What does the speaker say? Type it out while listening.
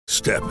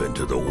Step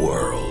into the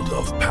world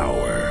of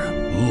power,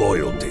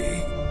 loyalty,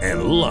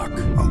 and luck.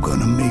 I'm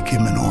gonna make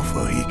him an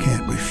offer he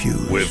can't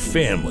refuse. With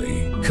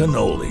family,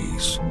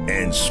 cannolis,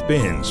 and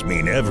spins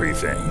mean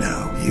everything.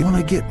 Now, you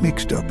wanna get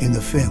mixed up in the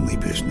family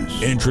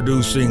business.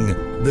 Introducing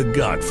The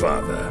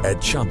Godfather at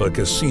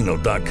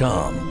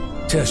ChumbaCasino.com.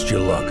 Test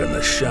your luck in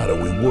the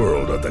shadowy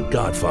world of The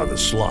Godfather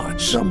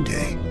slot.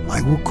 Someday,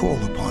 I will call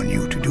upon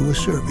you to do a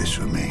service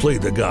for me. Play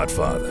The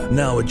Godfather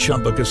now at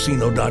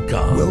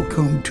ChumbaCasino.com.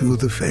 Welcome to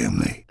the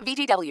family.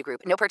 VGW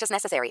Group. No purchase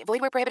necessary. Void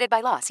where prohibited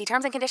by law. See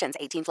terms and conditions.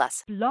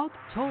 18+. Blog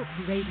Talk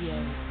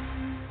Radio.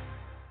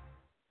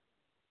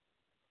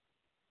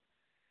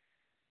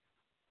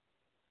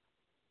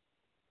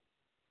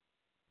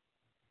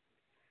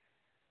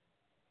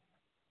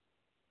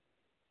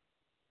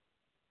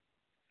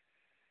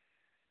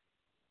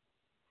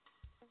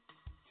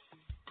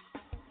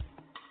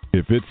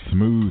 If it's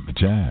smooth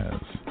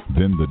jazz,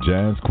 then the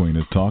Jazz Queen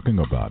is talking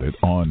about it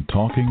on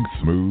Talking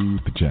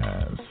Smooth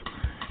Jazz.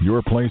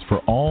 Your place for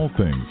all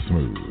things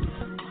smooth.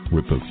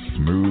 With the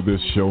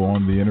smoothest show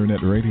on the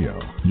internet radio.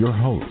 Your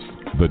host,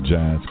 the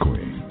Jazz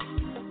Queen.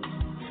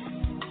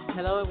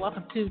 Hello and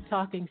welcome to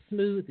Talking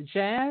Smooth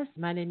Jazz.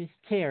 My name is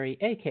Terry,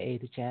 a.k.a.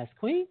 the Jazz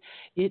Queen.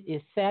 It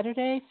is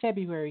Saturday,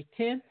 February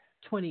 10th.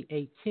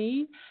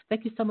 2018.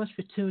 Thank you so much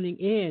for tuning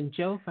in.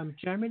 Joe from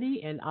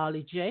Germany and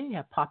Ollie J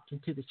have popped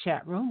into the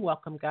chat room.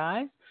 Welcome,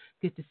 guys.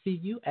 Good to see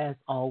you as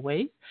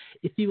always.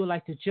 If you would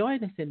like to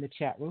join us in the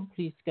chat room,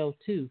 please go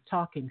to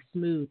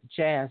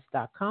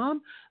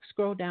talkingsmoothjazz.com.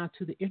 Scroll down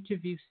to the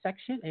interview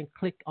section and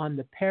click on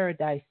the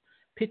Paradise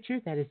picture.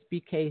 That is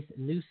BK's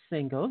new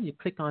single. You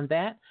click on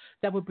that.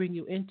 That will bring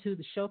you into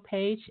the show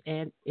page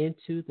and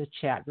into the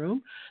chat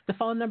room. The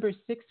phone number is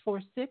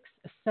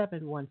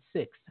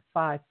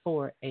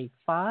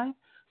 646-716-5485.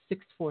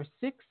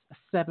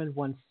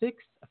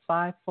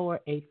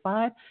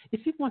 646-716-5485.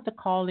 If you want to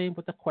call in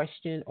with a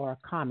question or a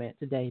comment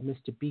today,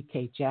 Mr.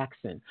 BK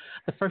Jackson.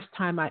 The first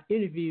time I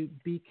interviewed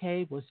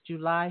BK was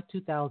July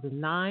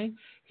 2009.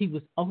 He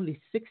was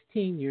only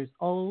 16 years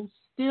old,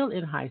 still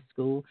in high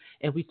school,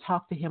 and we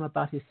talked to him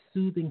about his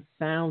Soothing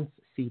Sounds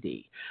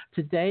CD.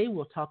 Today,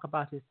 we'll talk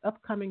about his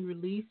upcoming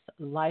release,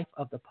 Life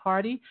of the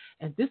Party,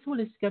 and this one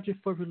is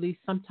scheduled for release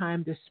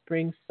sometime this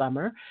spring,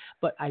 summer,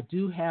 but I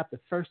do have the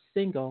first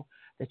single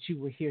that you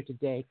will hear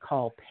today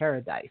called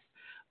Paradise.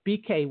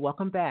 BK,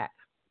 welcome back.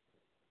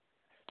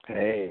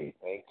 Hey,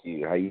 thank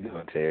you. How you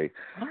doing, Terry?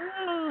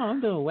 Oh,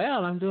 I'm doing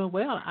well.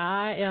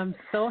 I am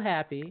so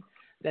happy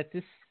that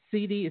this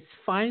CD is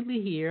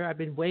finally here. I've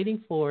been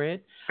waiting for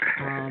it.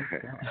 I'm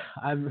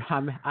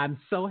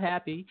so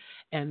happy,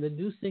 and the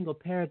new single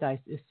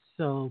Paradise is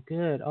so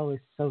good. Oh,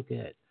 it's so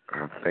good.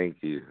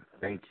 Thank you.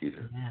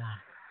 Yeah,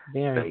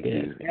 very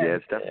good. Yeah,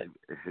 it's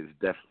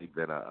definitely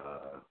been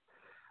a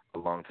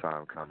long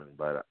time coming,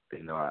 but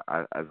you know,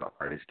 I as an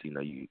artist, you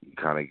know, you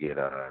kind of get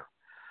I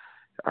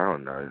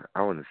don't know,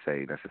 I wouldn't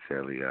say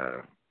necessarily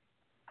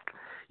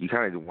you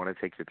kind of want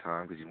to take your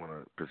time because you want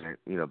to present,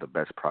 you know, the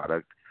best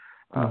product.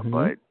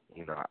 But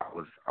you know, I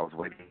was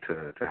waiting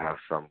to have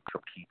some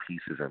key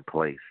pieces in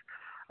place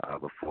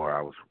before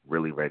I was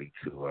really ready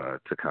to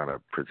kind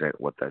of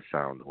present what that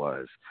sound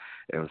was.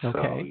 And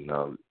so, you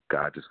know,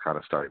 God just kind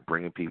of started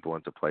bringing people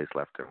into place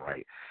left and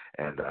right,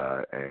 and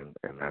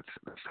that's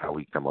how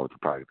we come up with the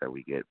product that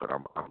we get. But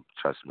I'm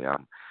trust me,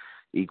 I'm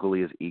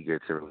equally as eager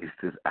to release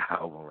this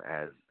album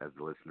as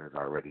the listeners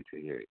are ready to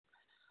hear it.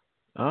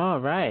 All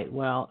right.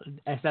 Well,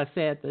 as I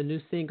said, the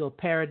new single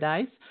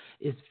Paradise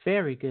is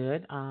very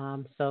good.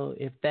 So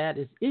if that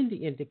is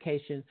any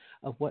indication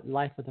of what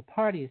Life of the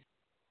Party is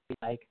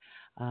like,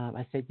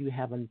 I said you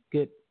have a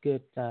good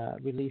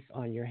release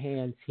on your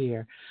hands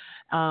here.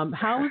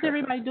 How is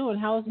everybody doing?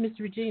 How is Miss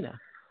Regina?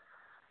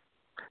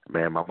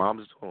 Man, my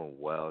mom's doing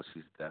well.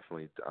 She's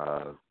definitely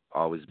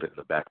always been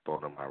the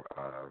backbone of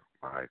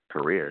my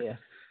career. Yes.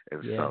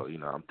 And so, you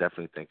know, I'm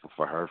definitely thankful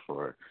for her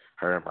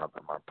and my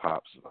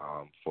pops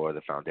for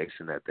the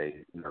foundation that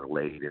they, you know,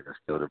 laid and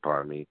instilled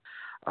upon me,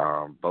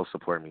 both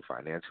supporting me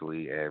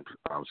financially and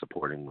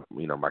supporting,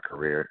 you know, my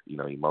career, you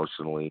know,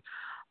 emotionally,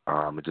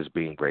 and just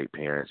being great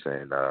parents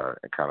and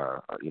kind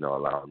of, you know,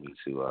 allowing me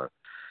to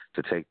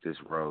take this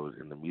road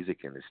in the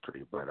music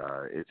industry. But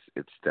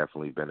it's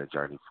definitely been a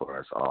journey for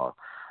us all.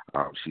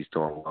 She's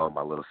doing well.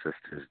 My little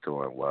sister's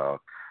doing well.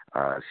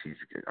 She's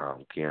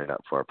gearing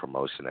up for a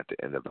promotion at the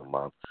end of the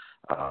month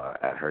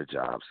at her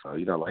job. So,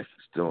 you know, life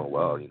is doing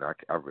well. You know,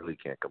 I really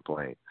can't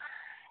complain.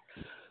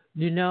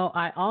 You know,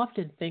 I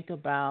often think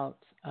about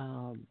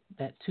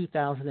that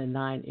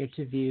 2009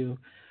 interview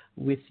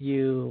with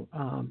you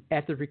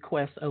at the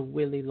request of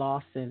Willie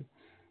Lawson,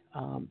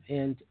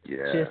 and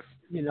just,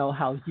 you know,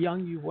 how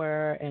young you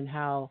were and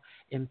how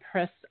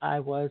impressed I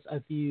was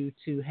of you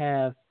to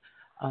have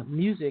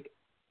released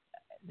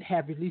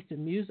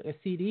a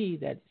CD,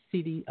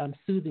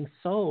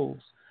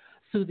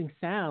 Soothing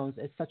Sounds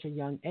at such a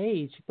young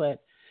age,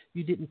 but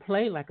you didn't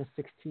play like a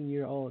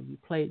 16-year-old. You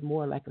played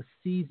more like a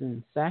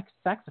seasoned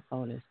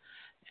saxophonist.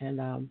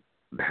 And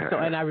So,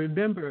 and I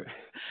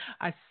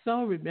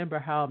so remember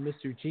how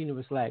Mr. Gina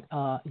was like,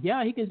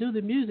 yeah, he can do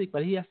the music,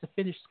 but he has to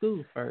finish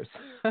school first.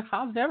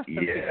 I'll never Yeah,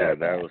 forget that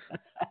that. was.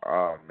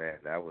 Oh man,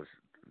 that was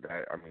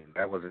that. I mean,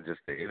 that wasn't just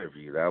the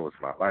interview. That was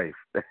my life.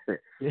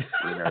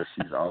 You know,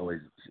 she's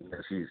always. You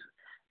know, she's.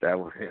 That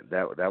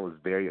was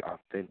very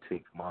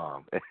authentic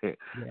mom Yeah.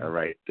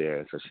 right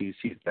there. So she's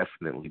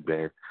definitely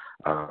been,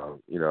 a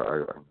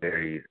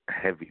very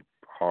heavy,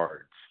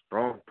 hard,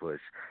 strong push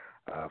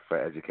for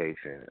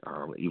education.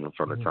 Even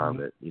from the time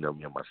Hmm. that me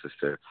and my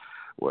sister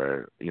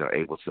were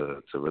able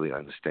to really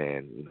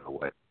understand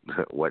what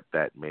what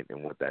that meant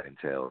and what that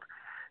entailed.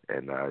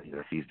 And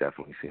she's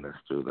definitely seen us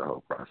through the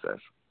whole process.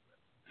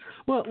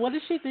 Well, what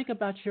does she think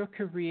about your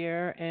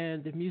career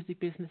and the music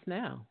business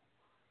now?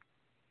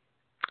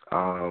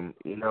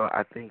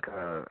 I think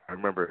I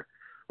remember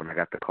when I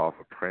got the call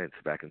for Prince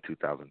back in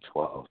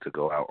 2012 to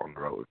go out on the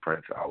road with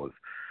Prince. I was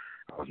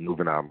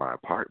moving out of my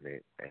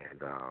apartment,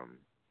 and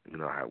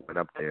I went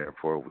up there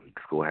for a week.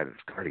 School hadn't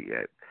started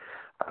yet,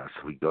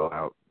 so we go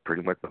out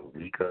pretty much a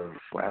week of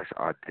slash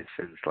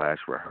audition slash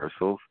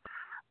rehearsals.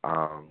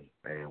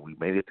 And we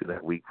made it through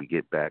that week. We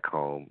get back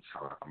home,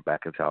 so I'm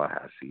back in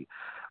Tallahassee,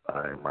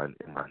 in my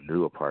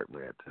new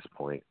apartment at this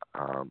point.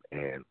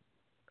 And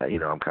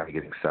I'm kind of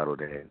getting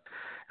settled in,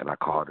 and I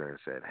called her and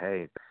said,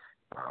 "Hey,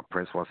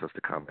 Prince wants us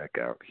to come back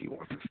out. He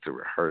wants us to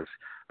rehearse.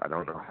 I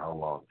don't know how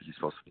long he's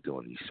supposed to be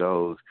doing these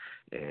shows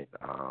in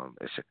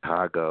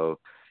Chicago,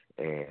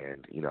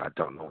 and I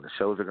don't know when the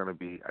shows are going to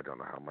be. I don't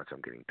know how much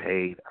I'm getting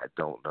paid. I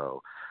don't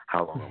know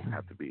how long I'm going to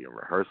have to be in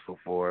rehearsal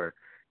for.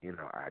 I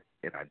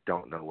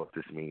don't know what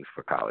this means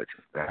for college."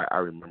 I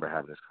remember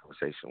having this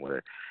conversation with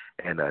her,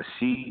 and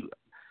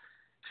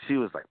she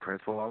was like,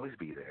 "Prince will always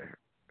be there,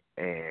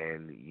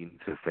 and you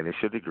need to finish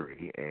your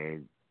degree,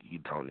 and you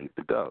don't need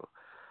to go."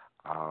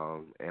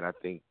 And I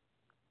think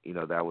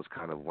that was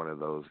kind of one of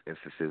those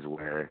instances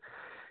where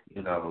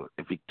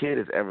if your kid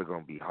is ever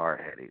going to be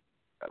hard headed,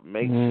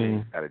 make sure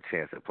you got a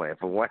chance at playing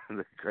for one of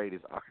the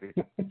greatest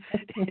artists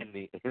in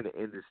the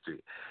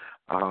industry.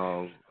 But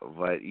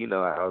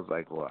I was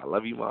like, well, I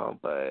love you, Mom,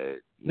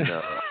 but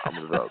I'm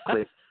gonna go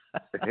click.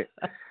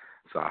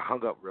 So I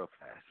hung up real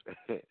fast.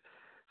 So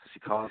she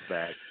calls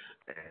back,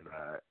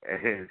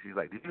 and she's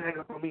like, "Did you hang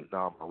up on me?"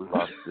 "No, Mom, we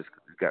lost this.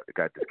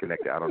 Got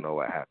disconnected. I don't know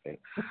what happened."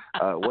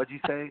 "What'd you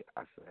say?"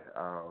 I said,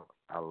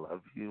 "I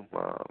love you,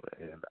 Mom,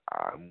 and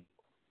I'm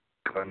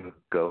gonna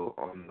go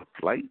on the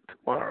flight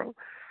tomorrow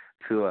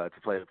to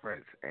play the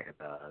Prince." And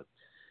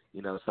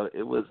so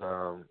it was.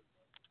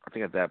 I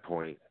think at that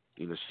point,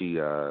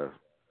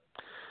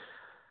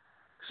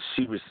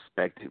 she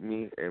respected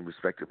me and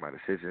respected my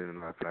decision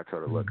enough. And I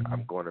told her, "Look,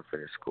 I'm going to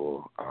finish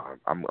school.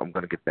 I'm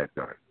going to get that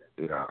done.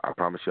 I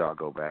promise you I'll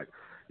go back.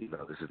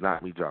 This is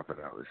not me dropping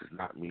out. This is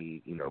not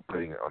me,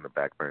 putting it on the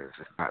back burner.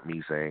 This is not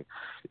me saying,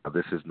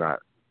 this is not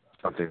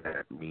something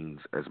that means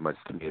as much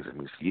to me as it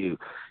means to you,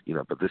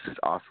 but this is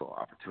also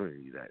an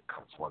opportunity that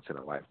comes once in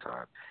a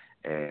lifetime.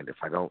 And if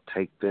I don't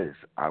take this,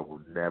 I'll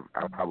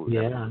probably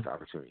never get Yeah. this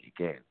opportunity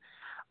again."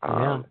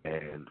 Yeah.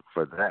 And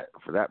for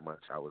that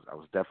much, I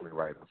was definitely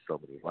right on so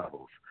many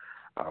levels.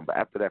 But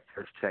after that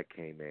first check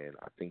came in,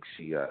 I think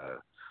she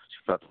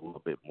felt a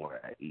little bit more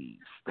at ease.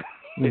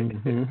 Hmm.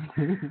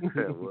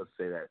 We'll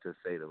say that, to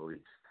say the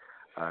least.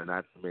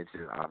 Not to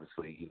mention,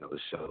 obviously, the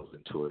shows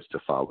and tours to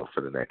follow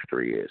for the next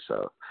 3 years.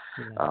 So,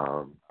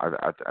 Yeah.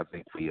 I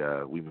think we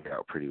made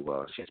out pretty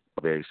well. She's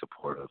very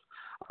supportive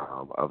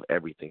of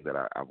everything that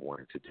I've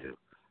wanted to do.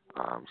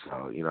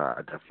 So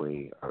I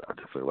definitely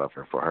love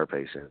her for her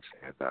patience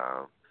and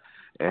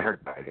her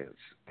guidance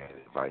and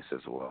advice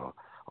as well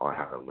on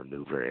how to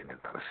maneuver in and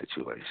out of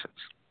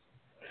situations.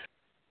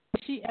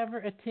 Did she ever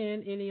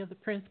attend any of the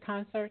Prince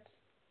concerts?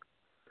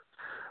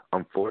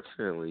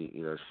 Unfortunately,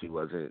 she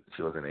wasn't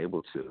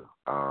able to.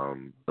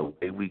 The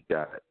way we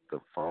got the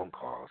phone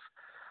calls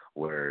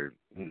were,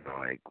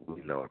 like,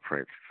 we know a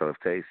Prince. So if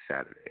today's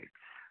Saturday,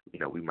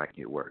 we might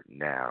get word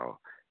now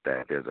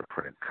that there's a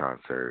Prince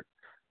concert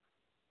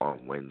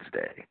on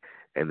Wednesday,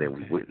 and then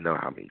we Okay. wouldn't know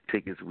how many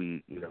tickets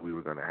we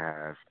were going to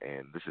have,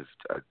 and this is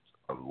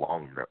a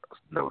long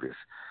notice.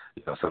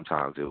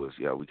 Sometimes it was,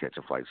 we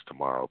catching flights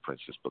tomorrow.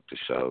 Prince just booked a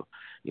show,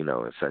 in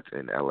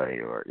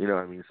L.A. or what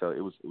I mean. So it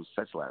was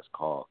such last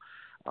call,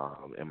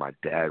 and my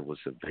dad was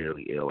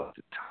severely ill at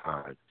the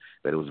time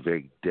that it was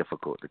very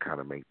difficult to kind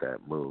of make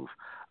that move.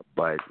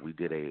 But we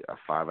did a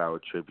 5-hour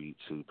tribute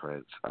to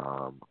Prince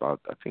about,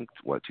 I think,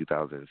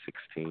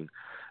 2016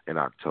 in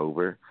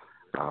October.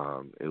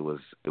 It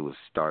was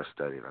star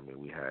studded. I mean,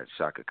 we had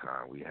Shaka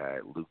Khan, we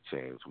had Luke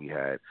James, we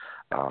had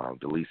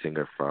the lead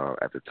singer from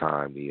at the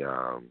time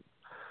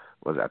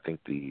was I think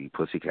the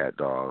Pussycat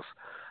Dolls.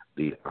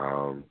 Then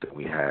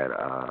we had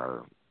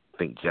I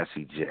think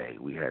Jesse J.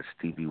 We had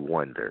Stevie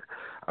Wonder.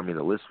 I mean,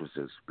 the list was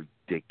just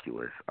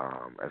ridiculous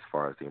as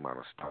far as the amount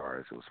of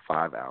stars. It was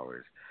 5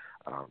 hours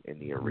in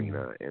the Mm.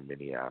 arena in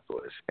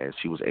Minneapolis, and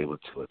she was able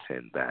to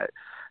attend that.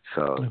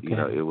 So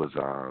Okay. it was.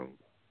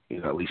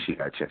 At least she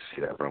got a chance to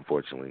see that. But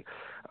unfortunately,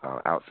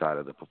 outside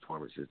of the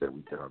performances that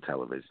we did on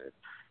television,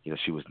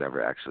 she was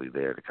never actually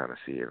there to kind of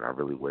see it. And I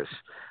really wish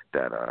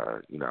that, I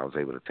was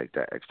able to take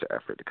that extra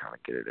effort to kind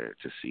of get her there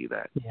to see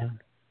that. Yeah.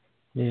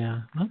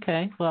 Yeah.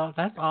 Okay. Well,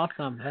 that's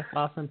awesome. That's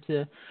awesome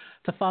to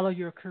follow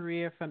your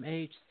career from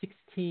age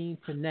 16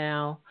 to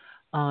now,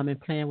 and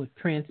playing with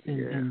Prince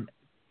and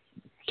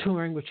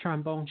touring with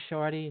Trombone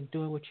Shorty and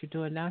doing what you're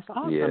doing now. It's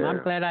awesome. Yeah.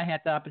 I'm glad I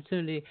had the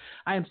opportunity.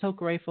 I am so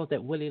grateful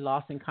that Willie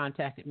Lawson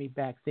contacted me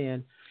back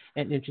then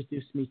and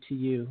introduced me to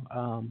you.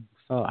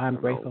 So I'm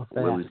grateful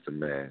for Willie's that. the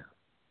man.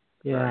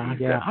 Yeah, He's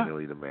yeah.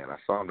 definitely the man. I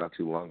saw him not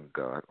too long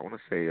ago. I want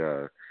to say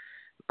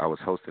I was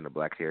hosting a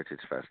Black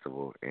Heritage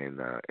Festival in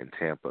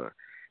Tampa,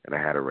 and I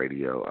had a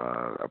radio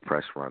a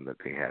press run that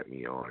they had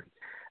me on.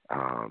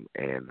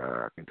 And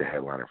I think the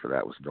headliner for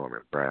that was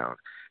Norman Brown.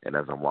 And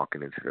as I'm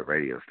walking into the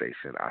radio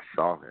station, I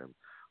saw him,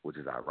 which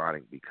is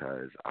ironic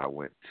because I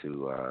went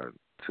to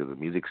the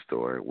music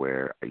store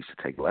where I used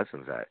to take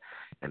lessons at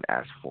and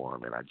asked for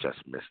him, and I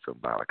just missed him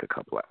by like a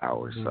couple of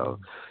hours. Mm-hmm. So,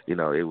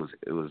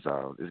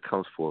 it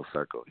comes full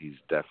circle. He's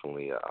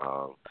definitely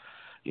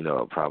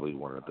probably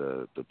one of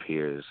the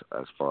peers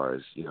as far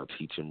as,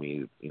 teaching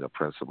me,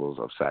 principles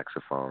of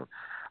saxophone,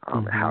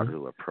 how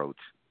to approach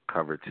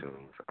cover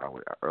tunes.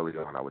 Early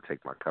on, I would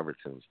take my cover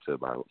tunes to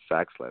my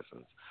sax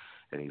lessons,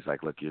 and he's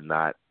like, "Look, you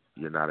can't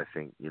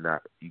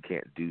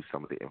do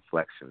some of the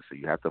inflections, so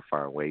you have to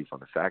find ways on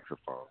the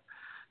saxophone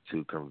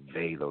to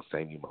convey those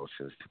same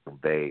emotions, to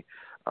convey,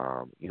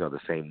 the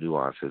same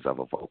nuances of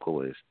a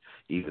vocalist,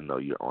 even though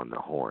you're on the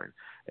horn."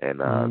 And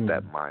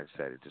that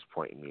mindset is just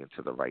pointing me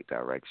into the right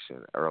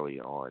direction early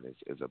on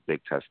is a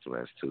big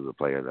testament to the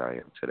player that I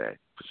am today,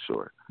 for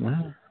sure.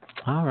 Wow.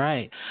 All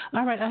right.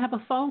 I have a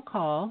phone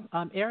call.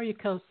 Area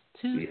code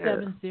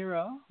 270.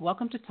 Yeah.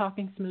 Welcome to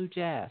Talking Smooth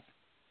Jazz.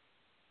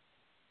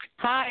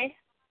 Hi.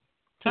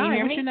 Can you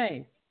hear what's me? Your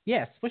name?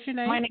 Yes. What's your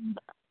name?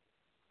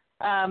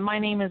 My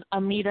name is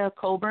Amita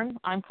Coburn.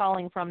 I'm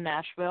calling from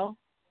Nashville.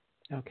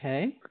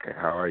 Okay. Okay.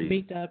 How are you?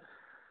 Amita.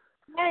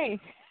 Hey.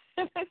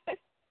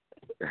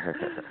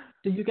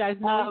 Do you guys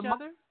know each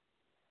other?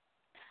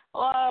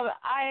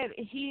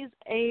 He's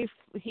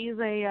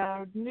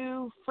a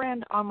new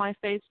friend on my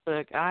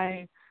Facebook.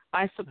 I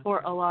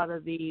support a lot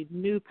of the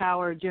new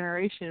power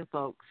generation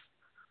folks.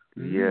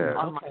 Yeah.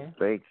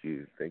 Thank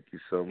you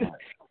so much.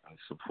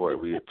 Support.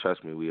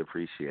 Trust me, we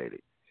appreciate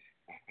it.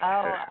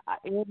 Oh,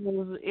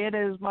 it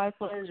is my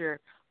pleasure.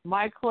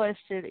 My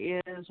question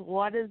is,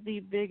 what is the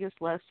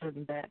biggest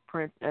lesson that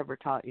Prince ever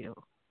taught you?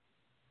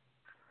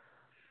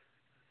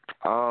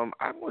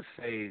 I would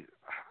say,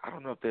 I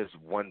don't know if there's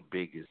one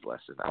biggest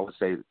lesson. I would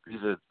say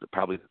these are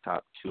probably the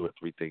top 2 or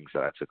 3 things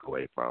that I took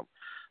away from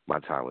my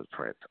time with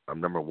Prince.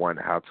 Number one,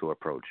 how to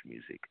approach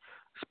music.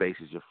 Space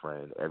is your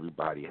friend.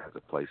 Everybody has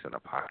a place in a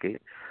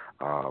pocket.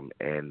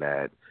 And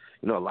that,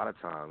 a lot of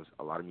times,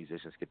 a lot of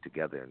musicians get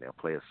together and they'll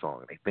play a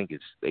song and they think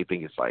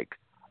it's like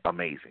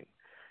amazing,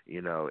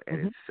 and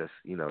it's just,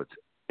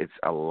 it's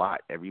a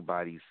lot.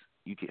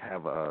 You could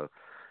have a,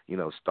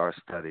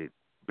 star-studded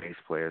bass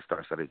player,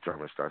 star-studded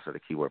drummer, star-studded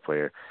keyboard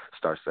player,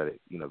 star-studded,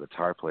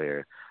 guitar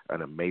player,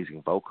 an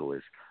amazing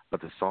vocalist,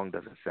 but the song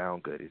doesn't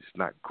sound good. It's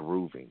not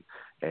grooving.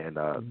 And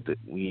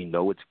when you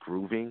know it's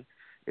grooving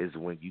is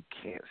when you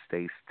can't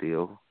stay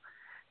still,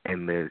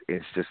 and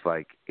it's just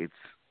like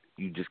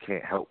you just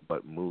can't help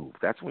but move.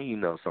 That's when you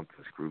know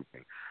something's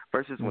grooving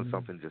versus when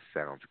something just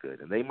sounds good.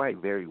 And they might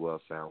very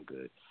well sound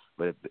good,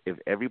 but if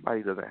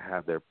everybody doesn't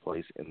have their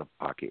place in the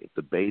pocket, if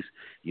the bass,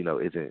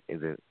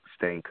 isn't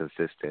staying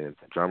consistent, if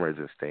the drummer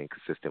isn't staying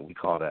consistent, we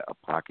call that a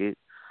pocket.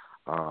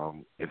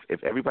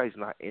 If everybody's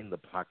not in the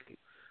pocket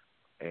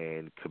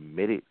and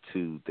committed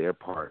to their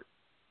part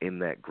in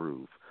that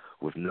groove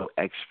with no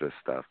extra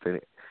stuff, then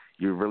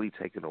you're really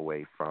taken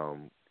away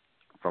from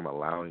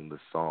allowing the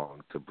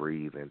song to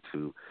breathe and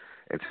to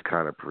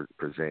kind of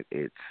present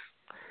its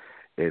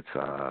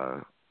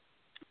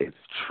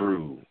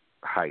true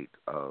height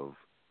of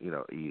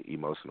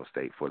emotional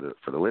state for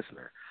the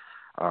listener.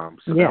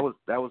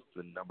 That was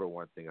the number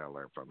one thing I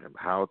learned from him: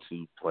 how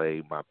to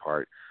play my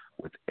part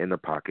within the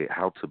pocket,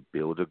 how to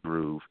build a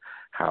groove,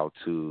 how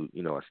to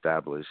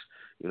establish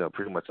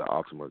pretty much an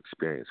optimal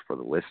experience for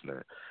the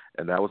listener.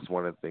 And that was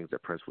one of the things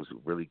that Prince was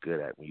really good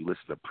at. When you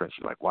listen to Prince,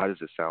 you're like, why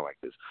does it sound like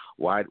this?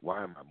 Why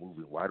am I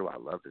moving? Why do I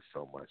love this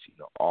so much?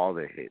 All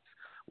the hits.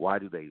 Why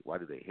do they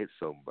hit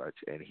so much?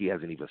 And he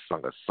hasn't even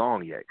sung a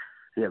song yet.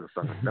 He hasn't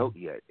sung a note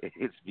yet.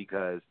 It's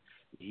because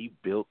he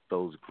built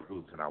those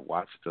grooves, and I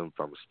watched them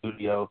from a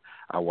studio.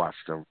 I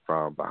watched them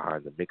from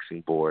behind the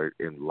mixing board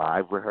in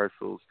live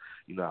rehearsals.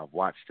 I've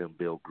watched him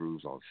build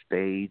grooves on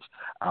stage.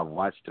 I've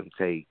watched him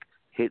take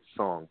hit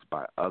songs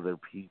by other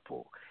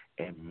people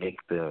and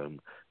make them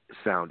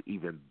sound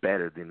even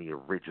better than the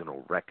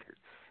original record.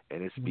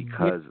 And it's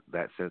because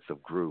that sense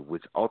of groove,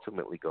 which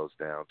ultimately goes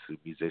down to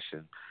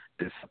musician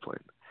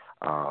discipline.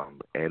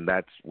 And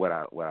that's what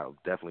I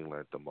definitely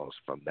learned the most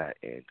from that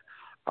end.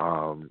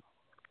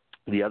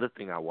 The other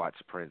thing, I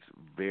watched Prince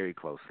very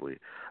closely.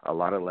 A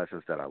lot of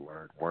lessons that I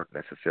learned weren't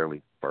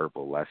necessarily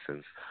verbal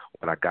lessons.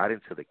 When I got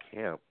into the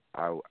camp,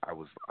 I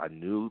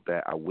knew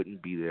that I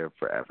wouldn't be there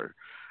forever.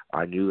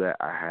 I knew that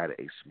I had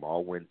a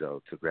small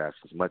window to grasp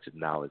as much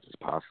knowledge as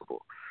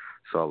possible.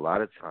 So a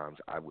lot of times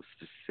I would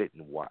just sit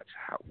and watch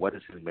what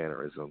is his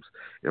mannerisms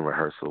in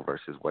rehearsal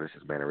versus what is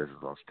his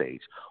mannerisms on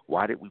stage.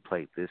 Why did we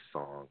play this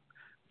song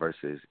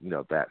versus,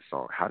 that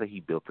song? How did he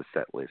build the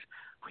set list?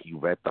 He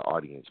read the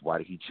audience. Why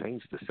did he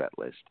change the set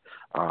list?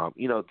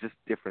 Just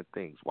different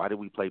things. Why did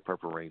we play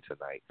Purple Rain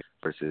tonight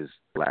versus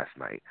last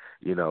night?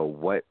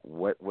 What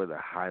were the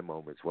high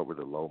moments? What were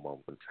the low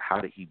moments? How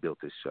did he build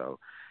this show,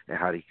 and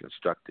how did he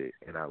construct it?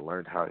 And I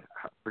learned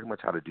pretty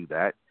much how to do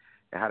that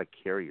and how to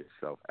carry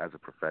yourself as a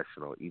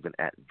professional, even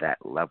at that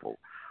level.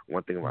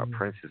 One thing about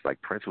Prince is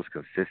Prince was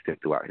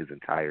consistent throughout his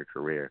entire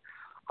career.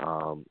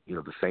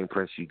 The same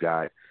Prince you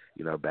got,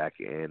 back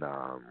in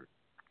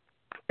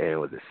and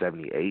was it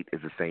 78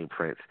 is the same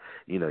Prince,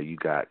 you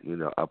got,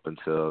 up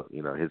until,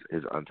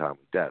 his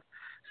untimely death.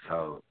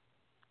 So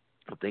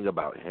the thing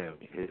about him,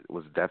 it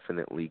was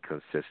definitely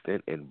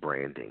consistent in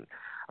branding.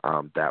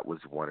 That was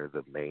one of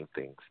the main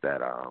things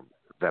that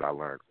I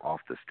learned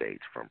off the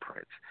stage from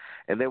Prince.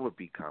 And there would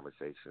be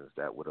conversations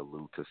that would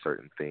allude to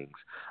certain things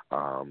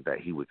that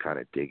he would kind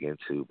of dig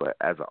into. But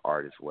as an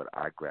artist, what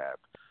I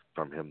grabbed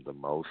from him the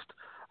most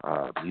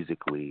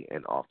musically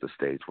and off the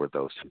stage were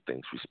those two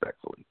things,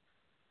 respectfully.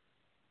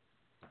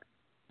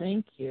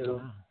 Thank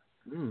you.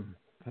 Wow.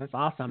 That's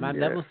awesome.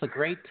 That was a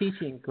great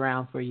teaching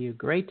ground for you.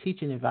 Great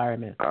teaching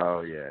environment.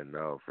 Oh, yeah,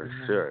 no, for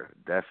sure.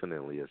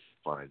 Definitely a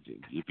sponge.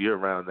 If you're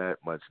around that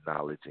much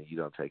knowledge and you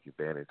don't take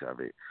advantage of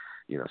it,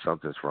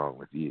 something's wrong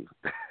with you.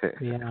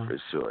 Yeah.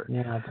 For sure.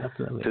 Yeah,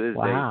 definitely.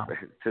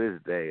 To this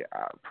day,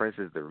 Prince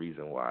is the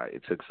reason why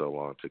it took so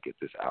long to get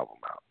this album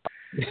out.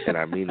 And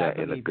I mean that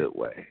in a good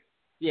way.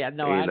 Yeah,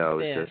 no, I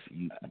understand. It's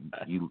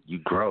just you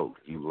grow,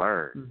 you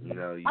learn,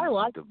 you I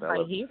like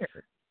develop.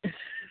 here.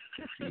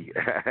 You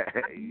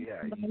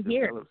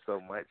develop so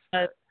much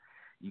that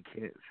you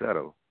can't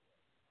settle.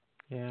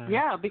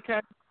 Yeah,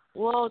 because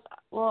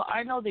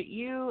I know that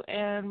you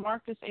and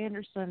Marcus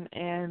Anderson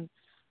and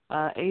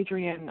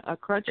Adrian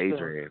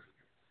Crutchfield.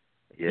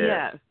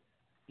 Yeah,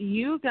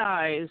 you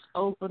guys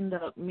opened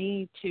up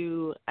me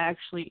to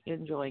actually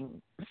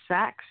enjoying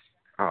sax.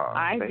 Oh,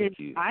 thank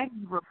you.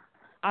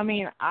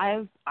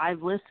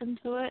 I've listened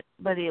to it,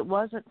 but it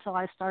wasn't until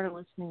I started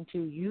listening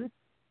to you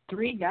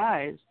three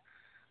guys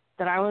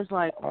that I was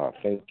like, oh,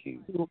 thank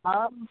you.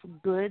 Love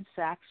good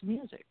sax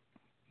music.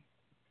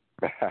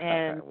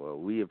 And well,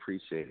 we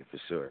appreciate it for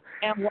sure.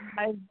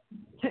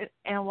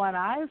 And what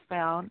I've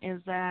found is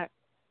that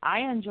I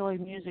enjoy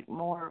music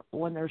more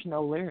when there's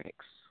no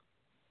lyrics,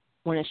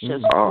 when it's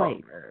just played. Oh,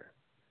 man.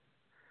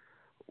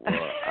 Well,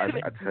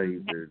 I tell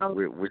you,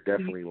 we're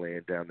definitely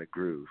laying down the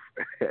groove.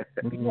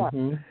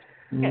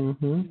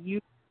 You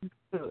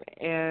do.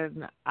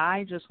 And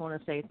I just want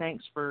to say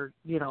thanks for,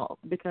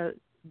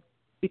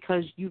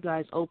 because you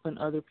guys open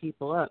other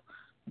people up,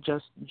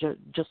 just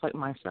like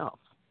myself.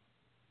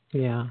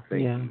 Yeah.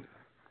 Thank you.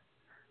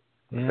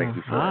 Yeah, thank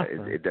you for awesome.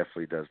 that. It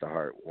definitely does the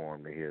heart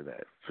warm to hear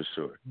that, for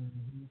sure.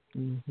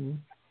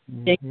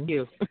 Thank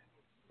you.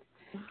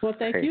 Well,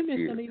 thank you,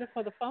 Miss Anita,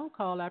 for the phone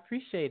call. I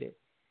appreciate it.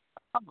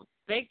 Oh,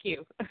 thank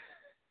you.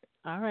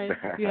 All right.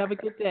 You have a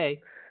good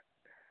day.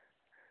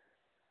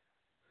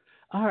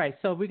 All right,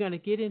 so we're going to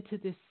get into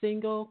this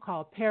single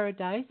called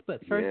Paradise,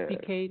 but first,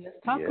 BK, let's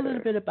talk a little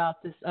bit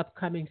about this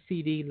upcoming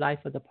CD, Life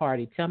of the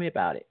Party. Tell me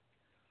about it.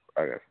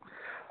 Okay.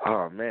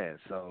 Oh, man,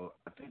 so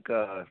I think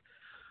I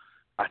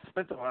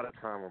spent a lot of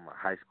time in my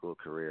high school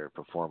career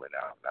performing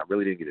out. I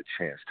really didn't get a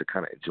chance to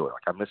kind of enjoy it.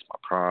 I missed my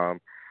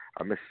prom.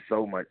 I missed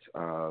so much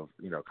of,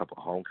 a couple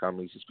of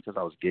homecomings just because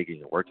I was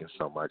gigging and working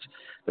so much.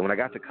 Then when I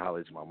got to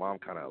college, my mom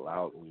kind of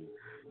allowed me,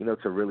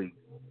 to really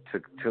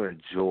to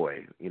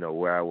enjoy,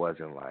 where I was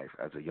in life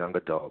as a young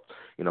adult,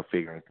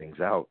 figuring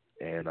things out.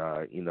 And,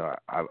 I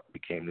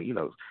became,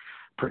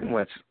 pretty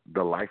much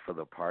the life of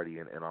the party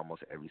in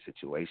almost every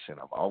situation.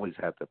 I've always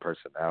had the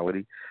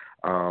personality,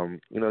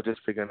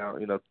 just figuring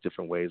out,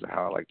 different ways of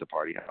how I like to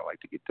party, how I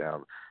like to get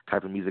down,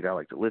 type of music I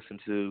like to listen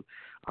to.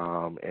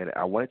 And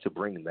I wanted to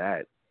bring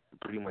that.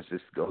 Pretty much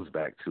this goes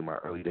back to my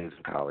early days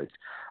in college,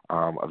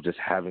 of just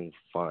having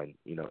fun,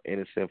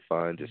 innocent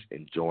fun, just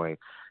enjoying,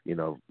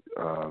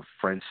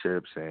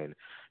 friendships and,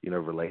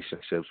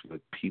 relationships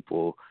with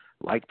people,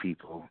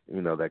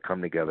 that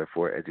come together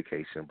for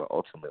education, but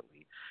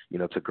ultimately,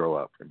 to grow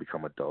up and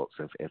become adults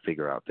and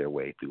figure out their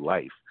way through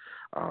life.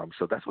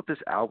 So that's what this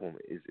album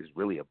is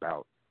really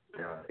about.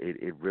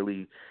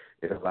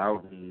 It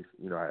allowed me,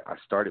 I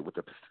started with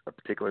a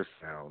particular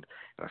sound,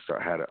 and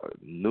I had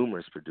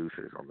numerous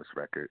producers on this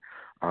record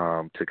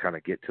to kind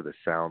of get to the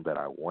sound that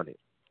I wanted.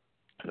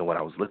 What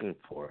I was looking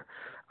for,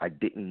 I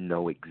didn't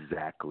know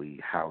exactly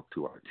how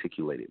to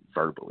articulate it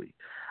verbally.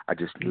 I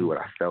just knew what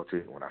I felt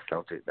it. When I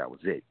felt it, that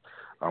was it.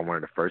 One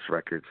of the first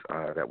records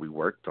that we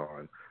worked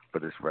on for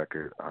this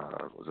record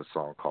was a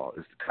song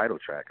it's the title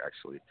track,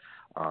 actually.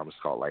 It's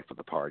called Life of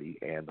the Party,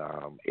 and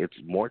it's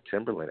more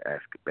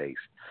Timberland-esque based.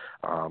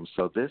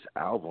 So this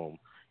album,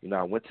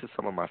 I went to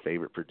some of my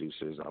favorite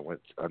producers. I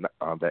went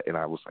on that, and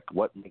I was like,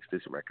 what makes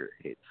this record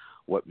hit?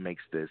 What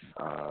makes this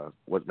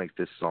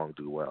song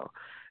do well?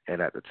 And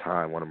at the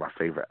time, one of my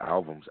favorite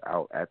albums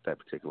out at that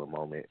particular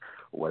moment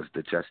was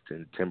the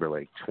Justin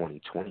Timberlake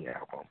 2020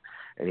 album.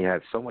 And he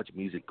had so much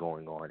music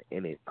going on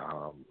in it,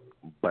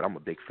 but I'm a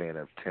big fan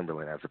of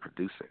Timberland as a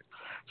producer.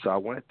 So I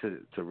wanted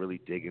to really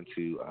dig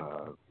into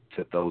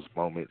to those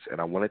moments,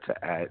 and I wanted to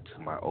add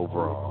to my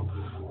overall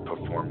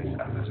performance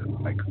as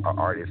like an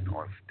artist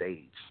on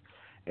stage.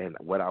 And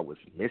what I was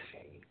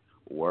missing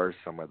were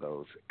some of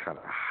those kind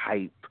of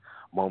hype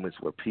moments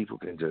where people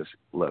can just,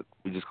 look,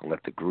 we're just going to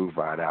let the groove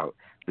ride out.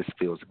 This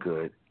feels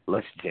good.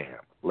 Let's jam.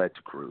 Let's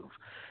groove.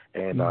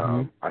 And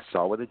I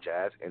saw where the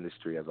jazz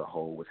industry as a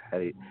whole was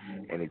headed,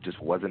 and it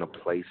just wasn't a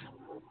place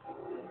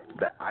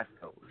that I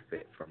felt was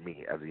fit for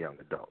me as a young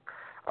adult,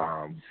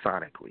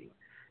 sonically.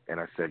 And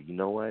I said, you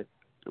know what?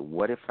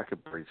 What if I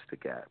could bridge the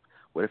gap?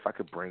 What if I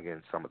could bring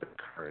in some of the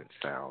current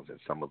sounds and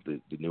some of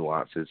the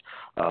nuances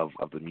of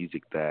the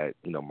music that,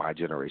 my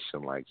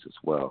generation likes as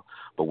well?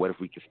 But what if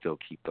we could still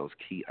keep those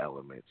key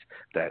elements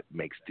that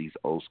makes these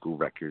old school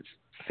records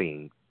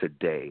sing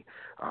today,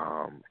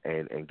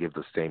 and give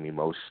the same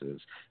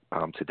emotions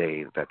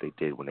today that they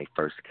did when they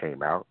first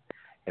came out?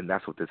 And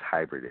that's what this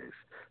hybrid is.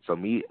 So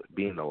me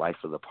being the life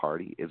of the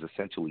party is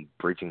essentially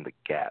bridging the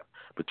gap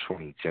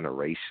between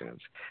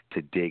generations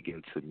to dig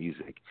into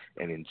music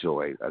and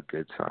enjoy a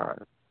good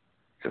time,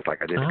 just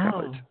like I did in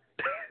college.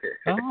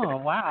 Oh,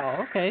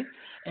 wow. Okay.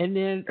 And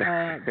then, so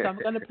I'm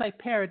going to play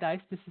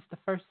Paradise. This is the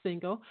first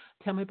single.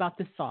 Tell me about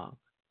this song.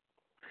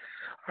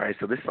 All right,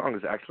 so this song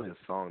is actually a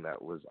song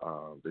that was,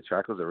 the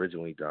track was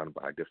originally done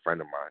by a good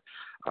friend of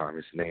mine.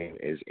 His name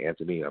is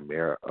Anthony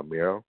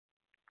Amiro.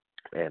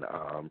 And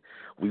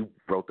we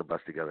rode the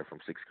bus together from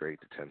 6th grade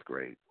to 10th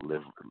grade,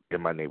 lived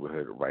in my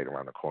neighborhood right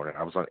around the corner.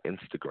 I was on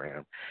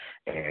Instagram,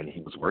 and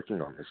he was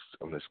working on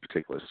this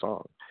particular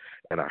song.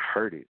 And I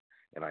heard it,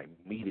 and I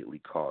immediately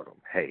called him,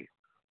 hey,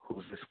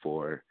 who's this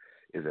for?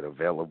 Is it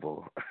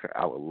available?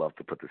 I would love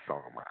to put this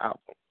song on my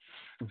album.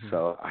 Mm-hmm.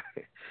 So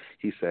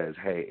he says,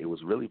 hey, it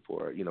was really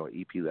for, an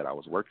EP that I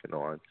was working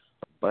on,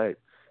 but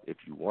if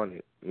you want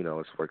it,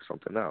 let's work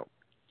something out.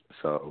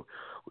 So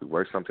we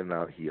worked something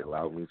out. He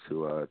allowed me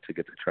to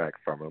get the track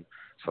from him,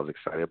 so I was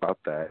excited about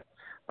that.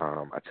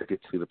 I took it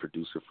to the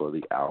producer for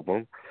the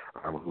album,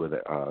 who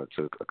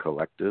to a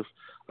collective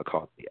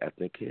called The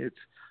Ethnic Kids.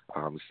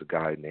 It's a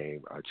guy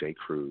named Jay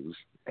Cruz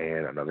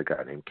and another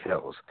guy named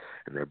Kells,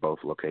 and they're both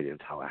located in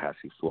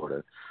Tallahassee,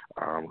 Florida,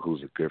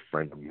 who's a good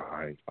friend of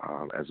mine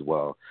as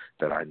well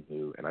that I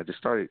knew. And I just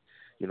started,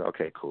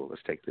 okay, cool,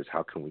 let's take this.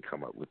 How can we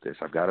come up with this?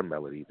 I've got a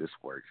melody. This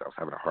works. I was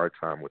having a hard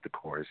time with the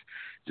chorus,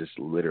 just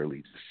literally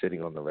just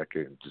sitting on the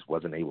record and just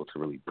wasn't able to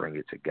really bring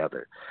it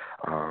together.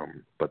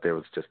 But there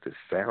was just this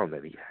sound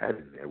that he had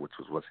in there, which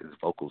was his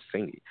vocals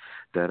singing.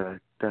 Da-da,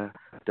 da,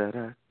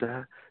 da-da,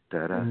 da,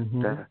 da-da,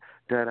 da,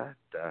 da-da,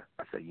 da.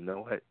 I said, you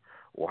know what?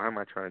 Why am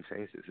I trying to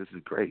change this? This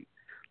is great.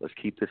 Let's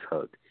keep this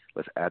hooked.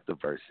 Let's add the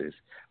verses.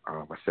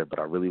 I said, but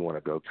I really want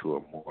to go to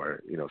a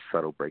more,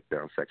 subtle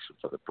breakdown section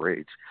for the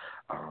bridge.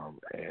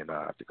 And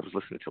I think I was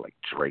listening to like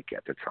Drake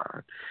at the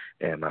time,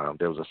 and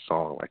there was a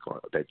song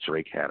that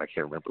Drake had. I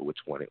can't remember which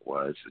one it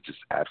was. It's just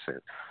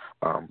absent.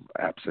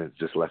 Absent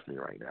just left me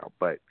right now.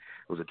 But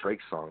it was a Drake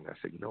song. That I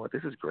said, you know what?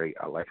 This is great.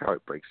 I like how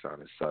it breaks down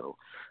and subtle.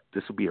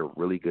 This would be a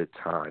really good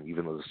time,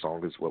 even though the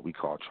song is what we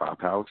call trap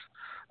house.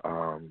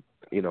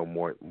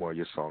 More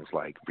your songs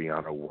like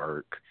Rihanna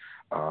Work,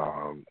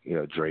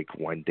 Drake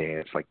One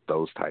Dance, like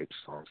those type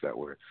songs that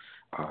were,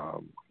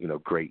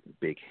 great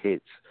big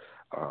hits.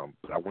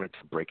 But I wanted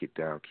to break it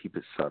down, keep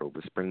it subtle.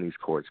 Let's bring these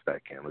chords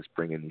back in. Let's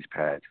bring in these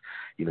pads.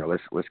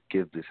 Let's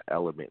give this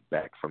element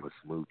back from the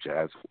smooth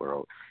jazz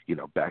world,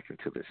 back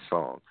into this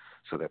song,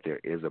 so that there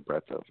is a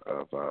breath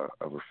of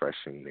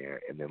refreshing there.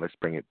 And then let's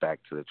bring it back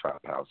to the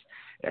trap house,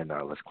 and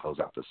let's close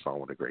out the song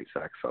with a great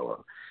sax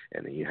solo.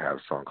 And then you have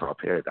a song called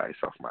Paradise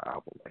off my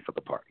album, Life of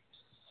the Party.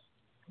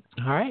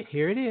 All right,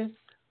 here it is.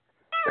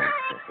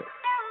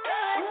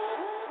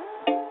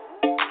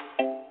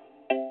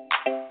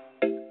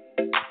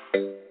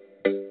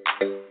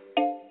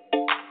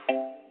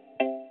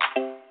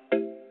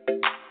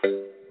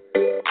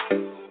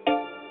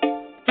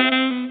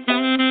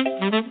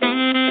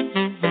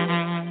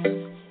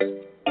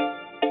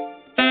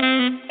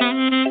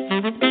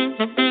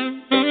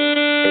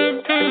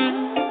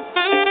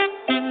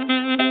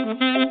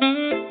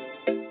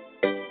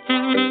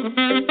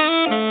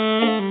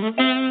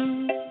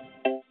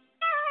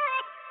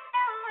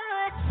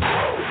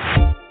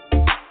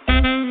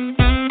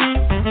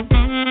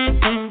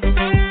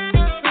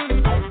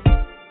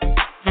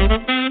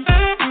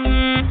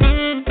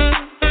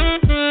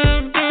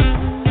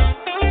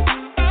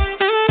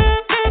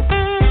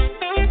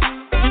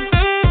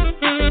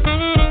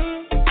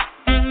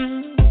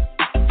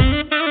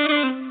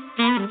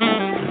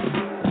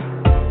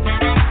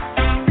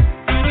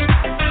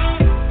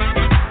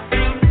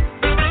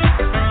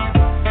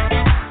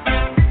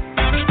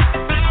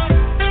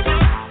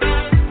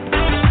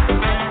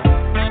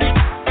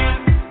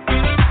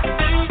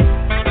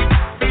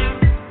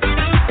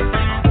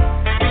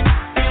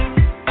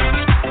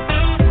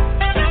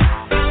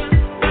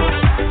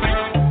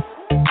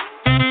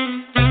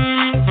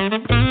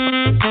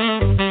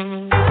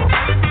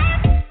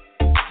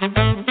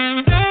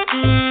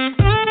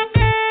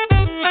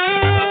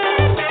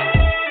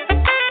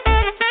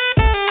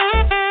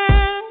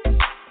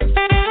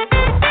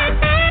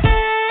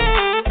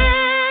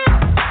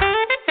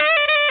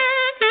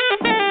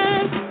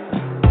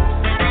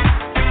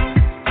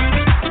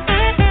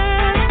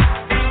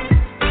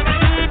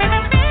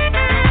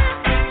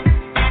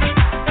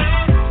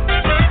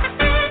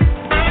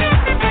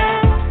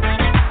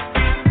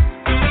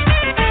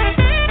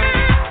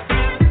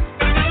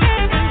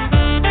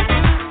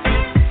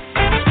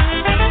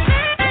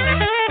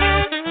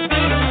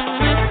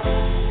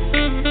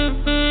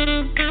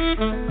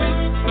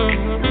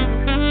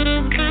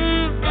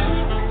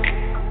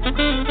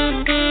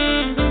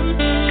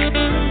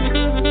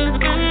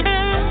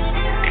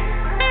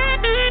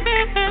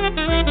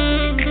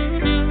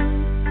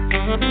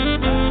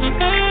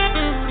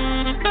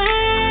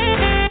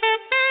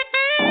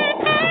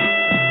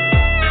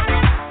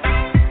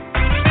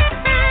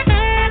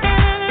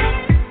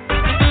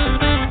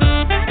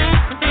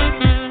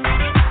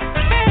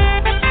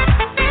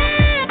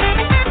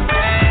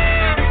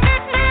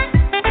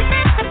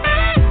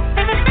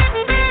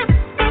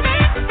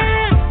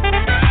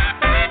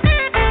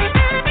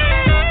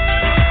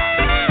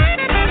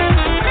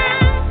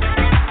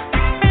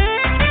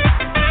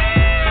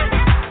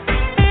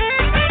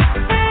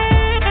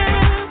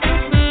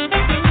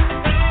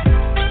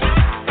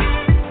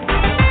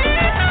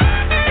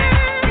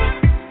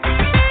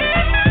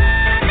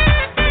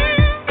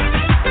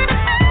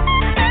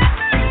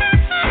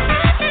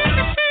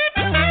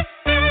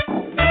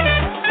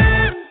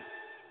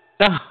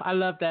 Oh, I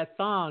love that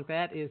song.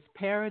 That is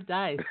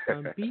Paradise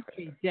from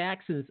B.K.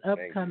 Jackson's Thank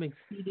you. upcoming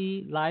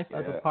CD, Life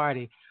of the Yeah,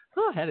 Party.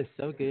 Oh, that is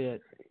so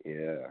good.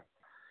 yeah.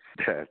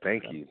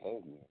 Thank you.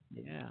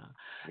 Thank Yeah.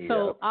 you.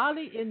 So Yep.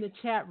 Ollie in the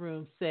chat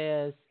room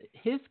says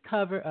his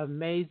cover of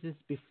Maze's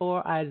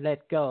Before I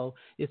Let Go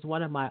is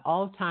one of my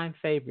all-time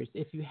favorites.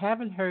 If you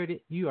haven't heard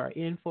it, you are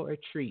in for a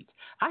treat.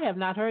 I have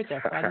not heard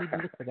that, so I need to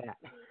look for that.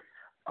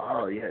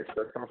 Oh yeah,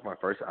 so that's off my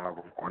first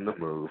album, On the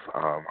Move. I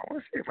want to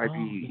say it might Oh,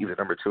 be yes. either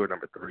number two or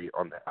number three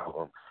on the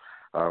album,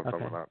 if I'm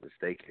Okay. not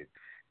mistaken.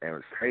 And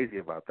what's crazy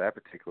about that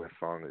particular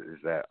song is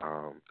that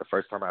the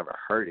first time I ever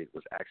heard it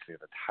was actually in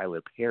a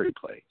Tyler Perry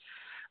play.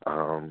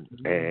 Mm.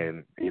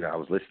 And I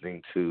was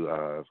listening to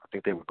I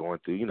think they were going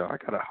through,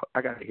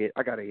 I got a hit,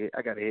 I got a hit,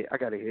 I got a hit, I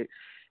got a hit,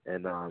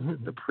 and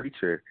the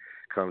preacher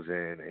comes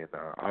in, and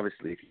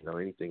obviously if you know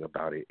anything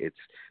about it, it's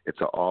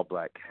an all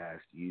black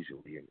cast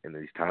usually in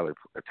these Tyler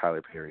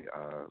Perry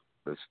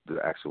the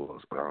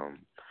actual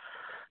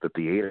the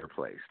theater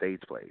plays,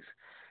 stage plays,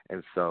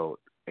 and so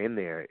in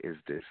there is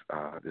this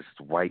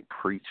white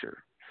preacher,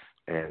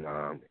 and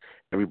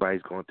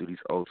everybody's going through these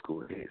old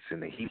school hits,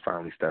 and then he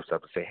finally steps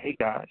up and say, "Hey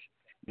guys,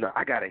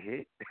 I got a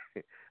hit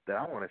that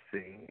I want to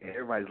sing," and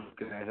everybody's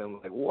looking at him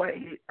like, "What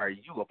hit are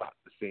you about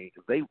to sing?"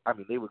 Because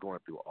they were going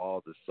through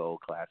all the soul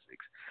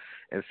classics,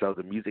 and so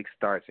the music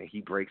starts, and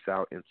he breaks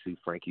out into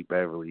Frankie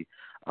Beverly,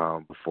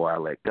 "Before I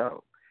Let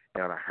Go."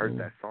 And when I heard Mm.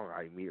 that song,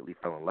 I immediately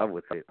fell in love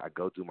with it. I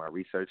go do my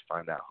research,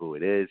 find out who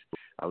it is.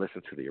 I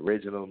listen to the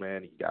original,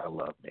 man. You gotta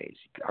love Maze.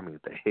 I mean,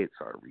 the hits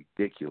are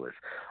ridiculous.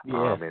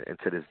 Yes. And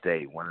to this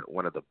day,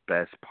 one of the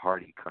best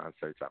party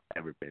concerts I've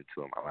ever been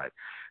to in my life.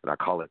 And I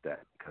call it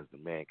that because the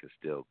man can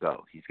still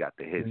go. He's got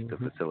the hits to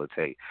Hmm.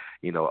 facilitate,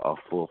 a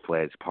full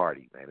fledged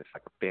party, man. It's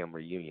like a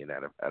family reunion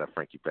at a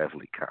Frankie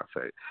Beverly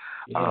concert.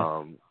 Yes.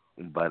 Um,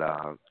 but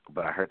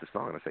I heard the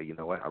song and I said, you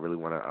know what, I really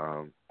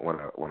wanna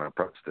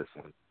approach this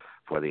one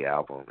for the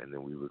album, and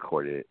then we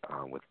recorded it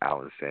with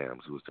Alan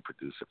Sams, who was the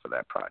producer for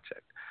that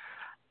project.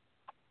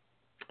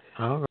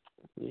 All right.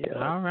 Yeah.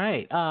 All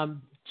right.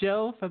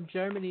 Joe from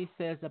Germany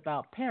says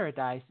about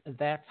Paradise,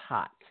 that's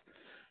hot.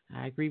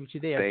 I agree with you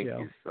there, Thank Joe,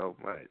 you so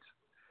for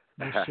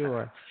much.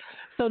 sure.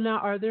 So now,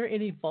 are there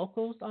any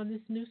vocals on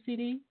this new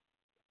CD?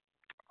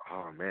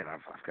 Oh man,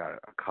 I've got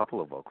a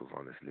couple of vocals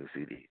on this new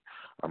CD.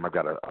 I've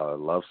got a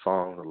love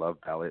song, a love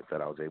ballad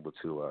that I was able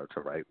to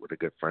write with a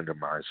good friend of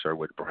mine,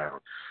 Sherwood Brown,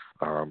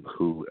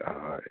 who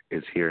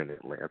is here in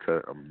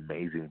Atlanta.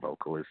 Amazing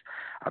vocalist.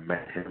 I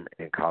met him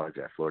in college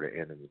at Florida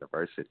A&M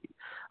University.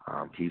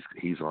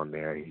 He's on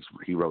there.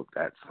 He wrote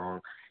that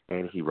song,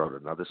 and he wrote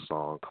another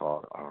song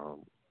called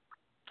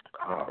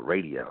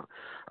Radio,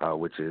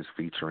 which is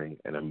featuring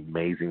an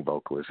amazing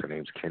vocalist. Her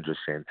name's Kendra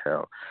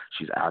Chantel.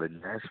 She's out in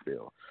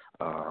Nashville.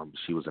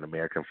 She was an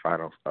American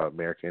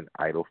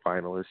Idol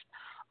finalist,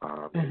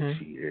 and Hmm.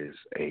 she is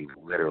a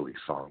literally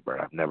songbird.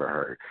 I've never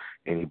heard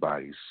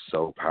anybody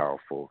so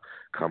powerful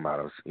come out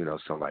of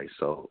somebody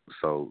so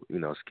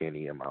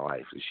skinny in my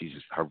life.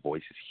 Her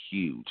voice is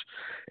huge,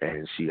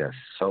 and she has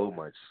so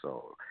much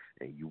soul,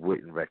 and you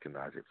wouldn't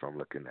recognize it from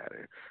looking at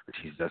her. But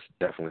she's just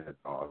definitely a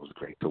dog. It was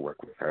great to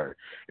work with her.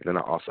 And then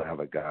I also have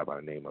a guy by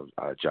the name of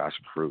Josh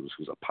Cruz,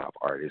 who's a pop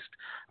artist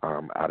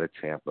out of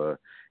Tampa.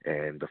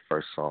 And the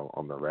first song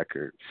on the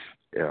record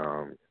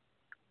um,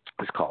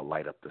 is called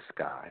Light Up the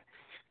Sky.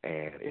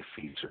 And it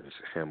features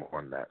him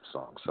on that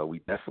song. So we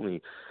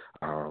definitely,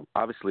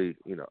 obviously,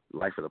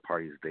 Life of the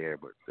Party is there,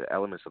 but the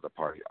elements of the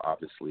party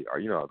obviously are,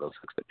 those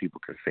hooks that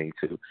people can sing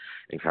to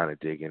and kind of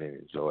dig in and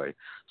enjoy.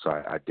 So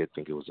I did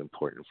think it was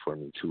important for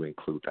me to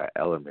include that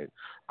element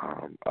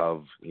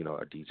of,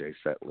 a DJ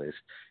set list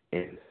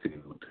into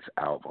this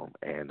album.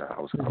 And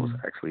I'm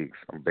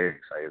very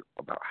excited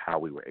about how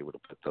we were able to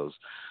put those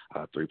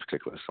three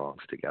particular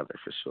songs together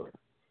for sure.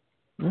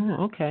 Mm,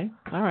 okay.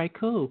 All right.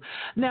 Cool.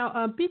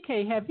 Now,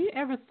 BK, have you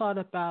ever thought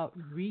about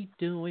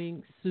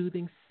redoing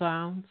Soothing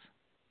Sounds?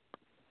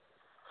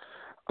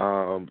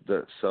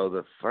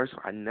 The first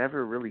I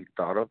never really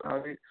thought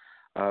about it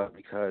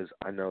because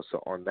I know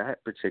so on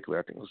that particular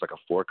I think it was like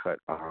a four cut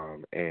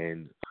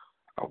and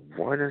I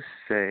want to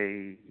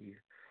say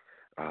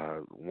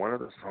one of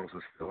the songs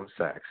was Phil and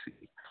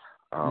Saxy,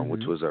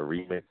 which Mm-hmm. was a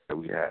remix that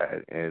we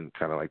had, and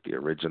kind of like the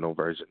original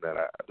version that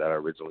I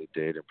originally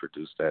did and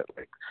produced that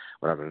like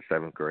when I was in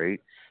seventh grade.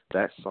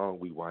 That song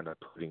we wound up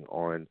putting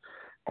on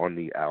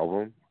the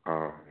album,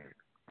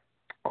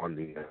 on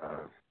the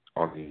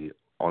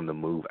on the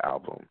Move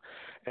album,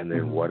 and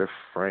then Mm-hmm. What a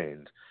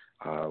Friend,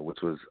 which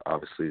was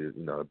obviously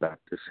a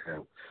Baptist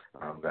hymn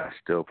that I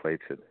still play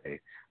today.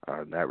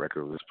 That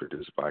record was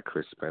produced by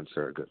Chris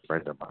Spencer, a good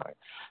friend of mine.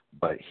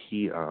 But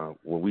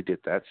when we did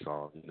that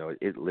song,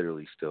 it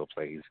literally still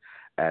plays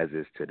as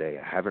is today.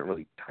 I haven't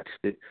really touched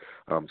it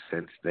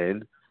since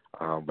then.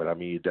 But I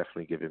mean, you're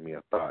definitely giving me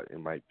a thought. It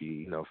might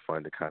be,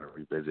 fun to kind of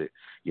revisit,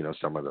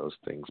 some of those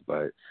things.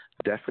 But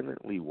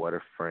definitely, What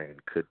a Friend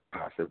could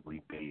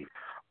possibly be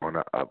on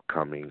an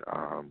upcoming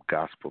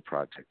gospel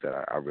project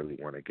that I really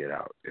want to get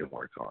out and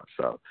work on.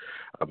 So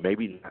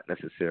maybe not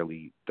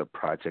necessarily the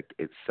project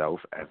itself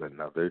as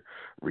another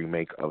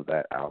remake of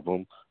that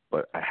album,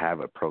 but I have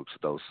approached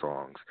those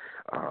songs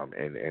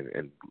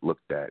and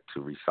looked at to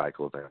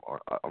recycle them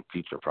on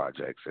future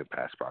projects and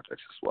past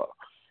projects as well.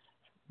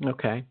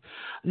 Okay.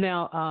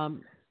 Now,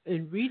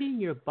 in reading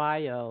your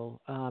bio,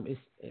 it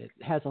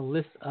has a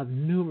list of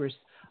numerous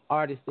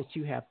artists that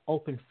you have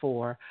opened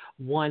for,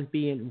 one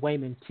being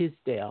Wayman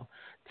Tisdale.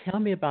 Tell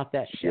me about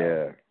that show.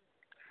 Yeah.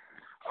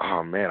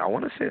 Oh, man, I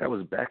want to say that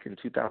was back in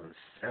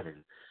 2007, if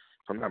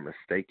I'm not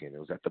mistaken. It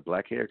was at the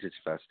Black Heritage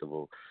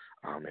Festival,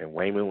 and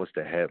Wayman was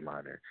the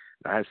headliner.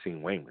 And I had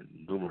seen Wayman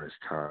numerous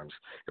times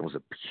and was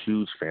a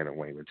huge fan of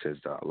Wayman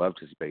Tisdale. I loved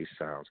his bass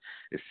sounds.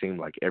 It seemed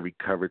like every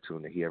cover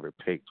tune that he ever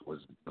picked was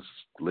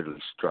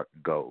literally struck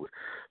gold,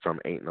 from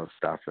Ain't No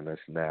Stopping Us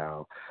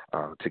Now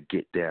to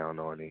Get Down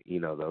on It,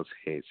 those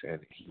hits. And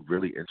he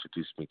really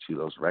introduced me to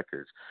those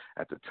records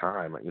at the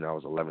time. I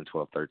was 11,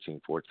 12,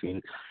 13,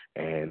 14,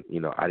 and,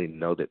 I didn't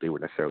know that they were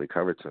necessarily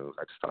cover tunes.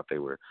 I just thought they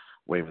were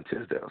Wayman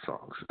Tisdale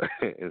songs.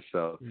 And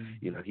so,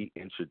 he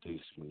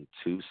introduced me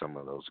to some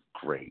of those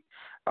great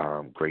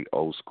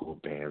old school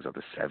bands of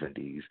the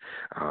 70s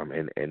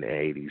and the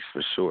 80s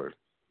for sure.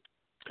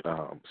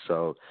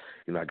 So,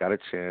 I got a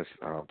chance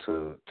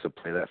to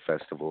play that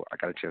festival. I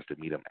got a chance to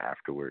meet him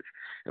afterwards,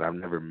 and I've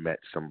never met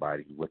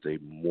somebody with a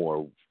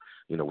more,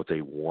 with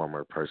a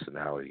warmer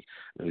personality.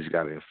 He's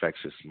got an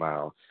infectious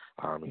smile.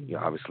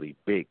 Obviously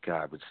big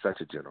guy, but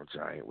such a gentle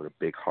giant with a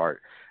big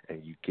heart,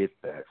 and you get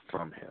that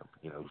from him.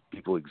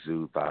 People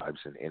exude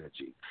vibes and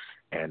energy,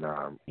 and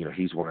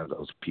he's one of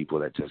those people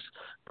that just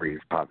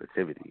breathes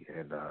positivity.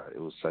 And it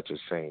was such a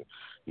shame,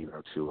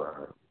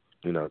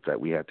 that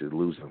we had to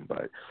lose him,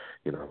 but,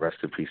 rest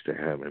in peace to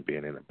him and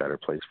being in a better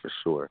place for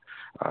sure.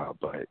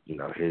 But,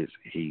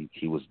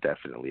 he was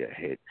definitely a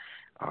hit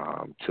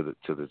to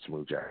the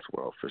smooth jazz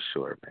world for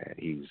sure, man.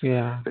 He's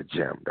the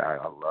gem.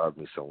 I love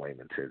me some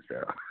Wayman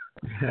Tisdale.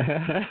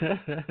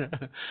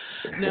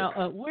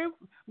 Now,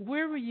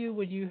 where were you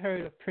when you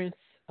heard of Prince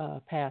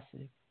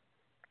passing?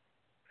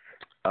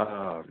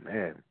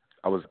 Man,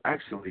 I was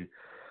actually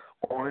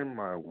on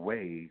my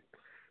way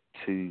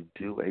to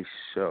do a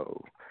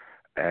show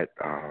at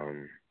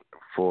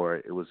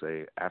it was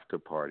a after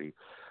party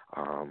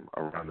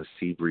around the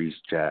Seabreeze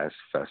Jazz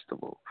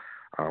Festival.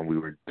 We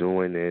were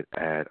doing it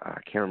at, I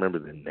can't remember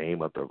the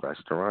name of the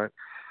restaurant,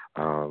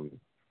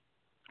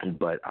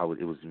 but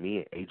it was me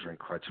and Adrian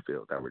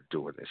Crutchfield that were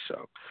doing this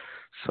show.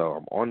 So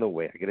I'm on the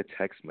way. I get a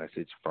text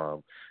message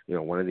from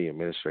one of the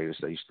administrators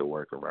that used to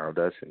work around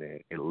us, and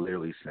it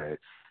literally said,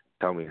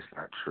 "Tell me it's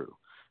not true."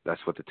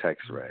 That's what the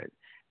text read,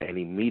 and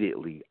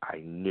immediately I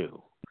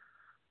knew.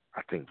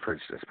 I think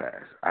Prince just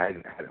passed. I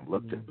hadn't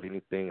looked at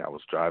anything. I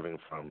was driving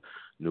from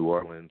New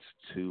Orleans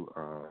to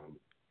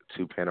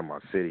Panama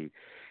City,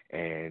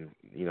 and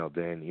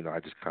then I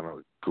just kind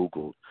of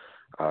Googled.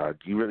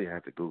 You really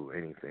have to Google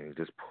anything.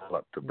 Just pull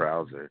up the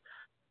browser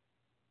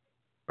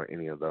or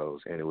any of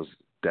those, and it was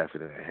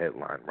definitely a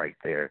headline right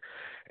there.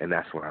 And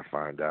that's when I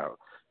found out.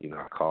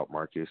 I called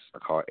Marcus. I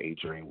called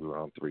Adrian. We were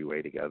on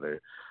three-way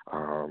together.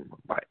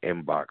 My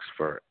inbox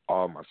for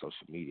all my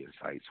social media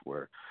sites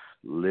were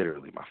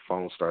literally, my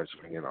phone starts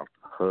ringing off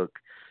the hook.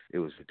 It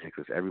was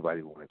ridiculous.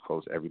 Everybody wanted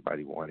quotes.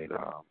 Everybody wanted,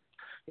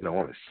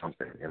 wanted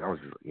something. And I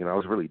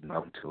was really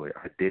numb to it.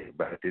 I did it,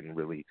 but I didn't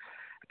really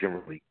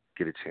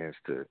get a chance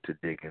to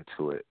dig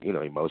into it,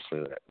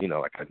 emotionally,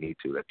 like I need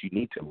to. That you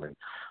need to when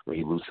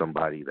you lose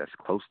somebody that's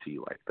close to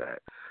you like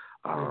that.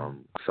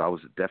 So I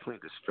was definitely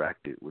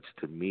distracted, which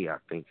to me I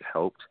think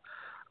helped.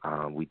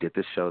 We did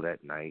the show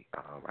that night.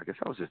 I guess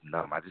I was just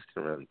numb. I just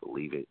didn't really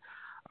believe it.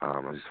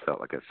 I just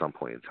felt like at some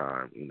point in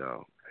time,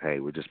 hey,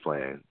 we're just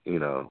playing,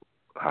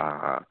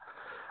 ha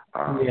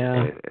ha.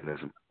 And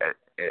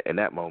in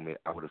that moment,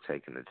 I would have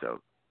taken the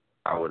joke.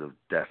 I would have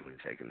definitely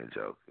taken the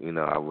joke.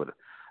 I would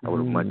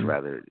have much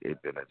rather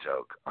it been a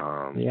joke.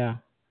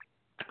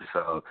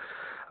 So,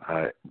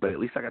 but at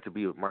least I got to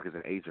be with Marcus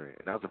and Adrian,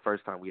 and that was the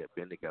first time we had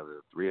been together,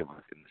 the three of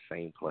us, in the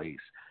same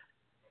place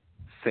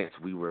since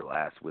we were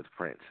last with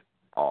Prince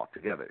all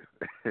together.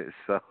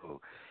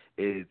 So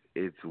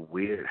it's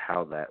weird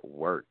how that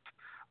worked,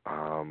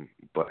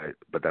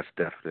 but that's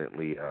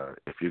definitely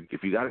if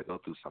you got to go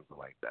through something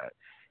like that,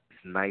 it's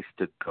nice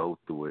to go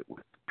through it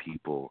with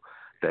people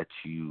that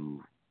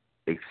you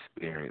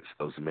experience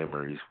those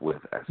memories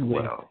with as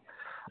well.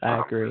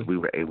 I agree. We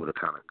were able to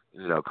kind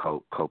of,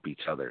 cope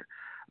each other.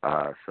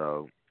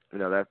 So,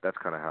 that's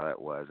kind of how that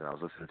was. And I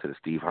was listening to the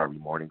Steve Harvey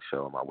Morning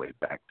Show on my way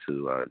back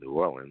to New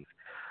Orleans.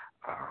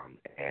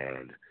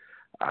 And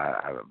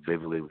I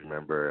vividly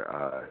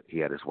remember he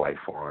had his wife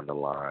on the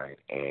line,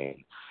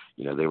 and,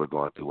 they were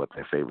going through what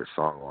their favorite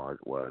song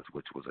was,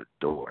 which was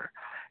Adore.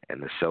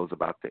 And the show's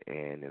about to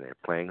end, and they're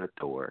playing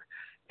Adore.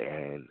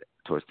 And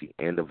towards the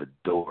end of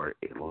Adore,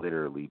 it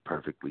literally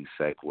perfectly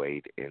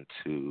segued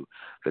into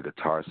the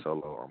guitar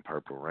solo on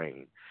Purple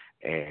Rain.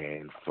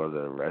 And for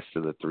the rest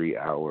of the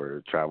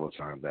 3-hour travel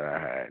time that I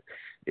had,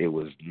 it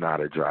was not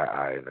a dry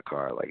eye in the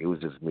car. Like, it was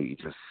just me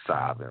just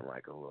sobbing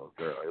like a little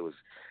girl. It was,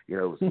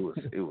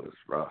 it was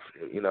rough.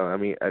 I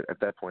mean, at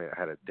that point, I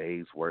had a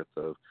day's worth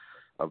of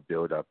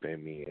build up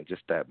in me, and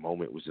just that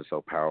moment was just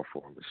so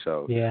powerful on the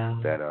show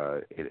that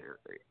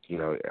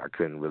I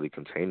couldn't really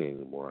contain it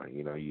anymore.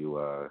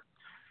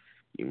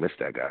 You miss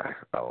that guy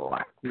a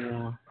lot.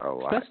 Yeah. A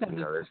lot.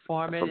 Especially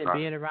performing and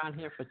being around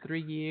here for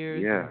 3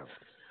 years. Yeah.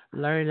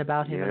 Learning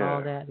about him and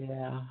all that.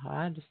 Yeah,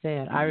 I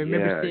understand. I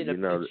remember seeing a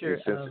picture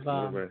of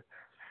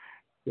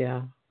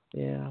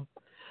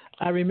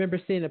I remember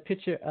seeing a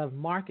picture of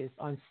Marcus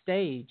on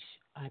stage.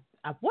 I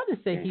want to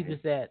say he was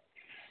at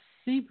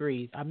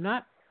Seabreeze. I'm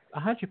not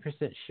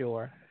 100%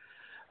 sure,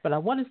 but I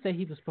want to say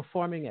he was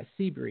performing at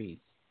Seabreeze.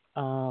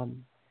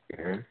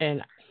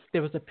 And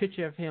there was a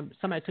picture of him.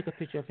 Somebody took a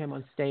picture of him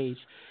on stage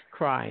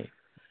crying,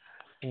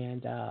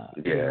 and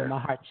my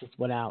heart just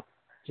went out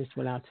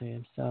to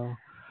him. So.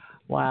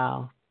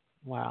 Wow.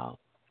 All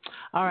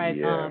right.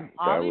 Yeah,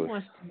 Ollie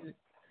wants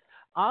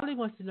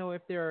to know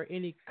if there are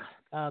any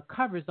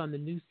covers on the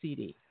new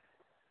CD.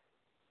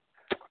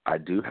 I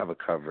do have a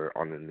cover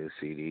on the new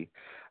CD,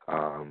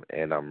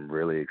 and I'm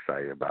really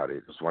excited about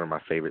it. It's one of my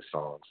favorite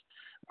songs,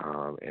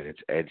 and it's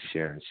Ed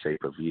Sheeran's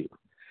 "Shape of You."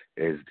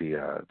 Is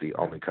the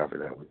only cover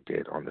that we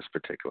did on this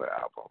particular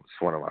album.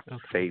 It's one of my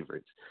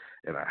favorites,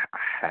 and I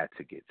had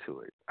to get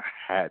to it.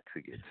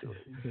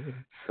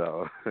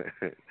 So,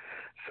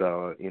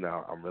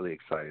 I'm really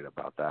excited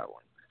about that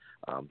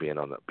one, being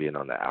on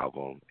the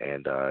album.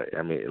 And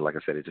I mean, like I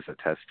said, it just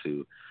attests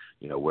to,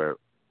 where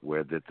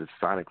the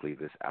sonically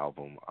this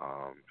album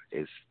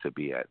is to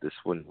be at. This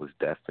one was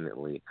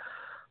definitely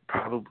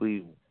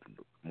probably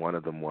one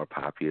of the more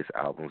populous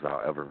albums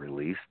will ever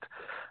release,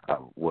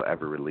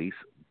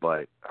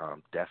 but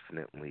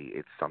definitely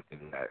it's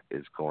something that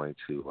is going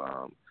to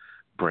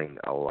bring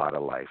a lot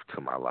of life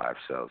to my live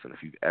shows. And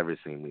if you've ever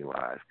seen me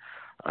live,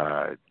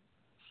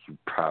 you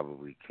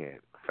probably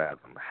can't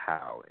fathom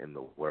how in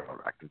the world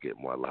I can get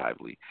more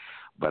lively.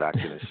 But I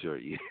can assure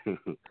you,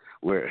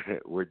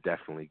 we're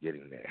definitely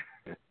getting there.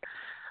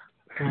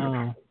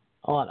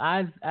 Well,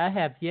 I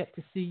have yet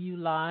to see you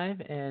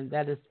live, and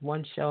that is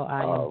one show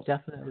I am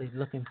definitely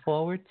looking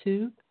forward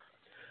to.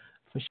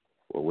 For sure.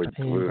 Well, we're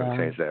going to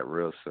change that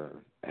real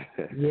soon.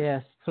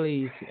 Yes,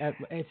 please.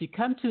 If you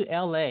come to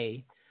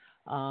L.A.,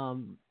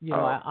 I'm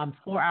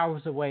 4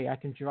 hours away. I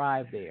can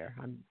drive there.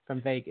 I'm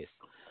from Vegas.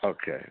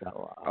 Okay.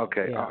 So,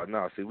 okay. Yeah. Oh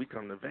no, see, we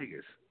come to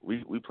Vegas.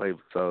 We play.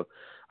 So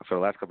for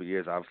the last couple of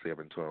years, obviously, I've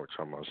been touring with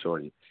Trombone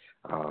Shorty,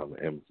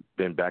 and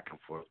been back and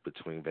forth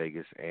between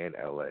Vegas and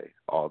LA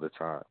all the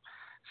time.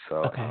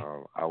 So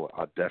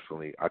I'll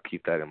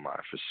keep that in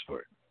mind for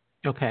sure.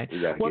 Okay.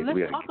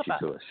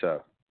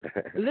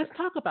 Let's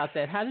talk about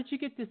that. How did you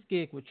get this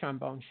gig with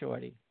Trombone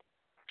Shorty?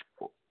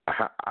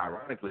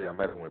 Ironically, I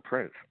met him with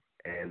Prince,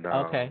 and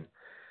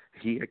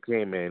he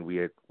came in.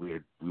 We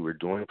were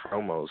doing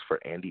promos for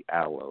Andy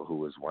Allo, who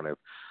was one of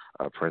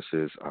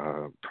Prince's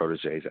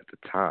proteges at the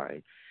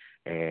time,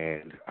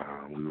 and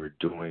we were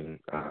doing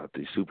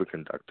the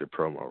Superconductor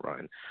promo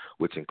run,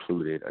 which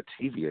included a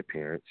TV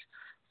appearance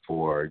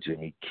for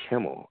Jimmy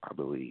Kimmel, I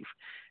believe.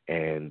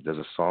 And there's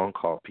a song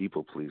called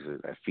People Pleaser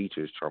that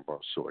features Trombone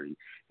Shorty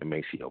and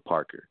Maceo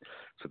Parker.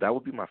 So that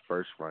would be my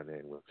first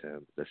run-in with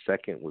him. The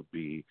second would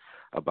be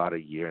about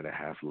a year and a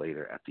half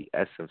later at the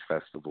Essence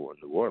Festival in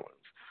New Orleans,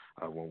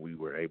 when we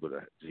were able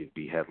to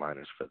be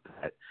headliners for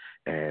that.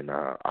 And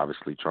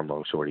obviously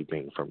Trombone Shorty,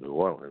 being from New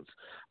Orleans,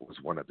 was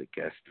one of the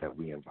guests that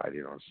we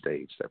invited on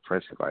stage, that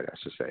Prince invited, I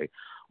should say,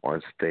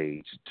 on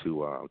stage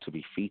to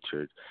be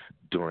featured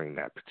during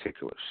that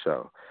particular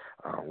show,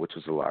 which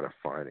was a lot of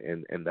fun.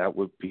 And that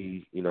would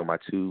be, my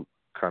two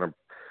kind of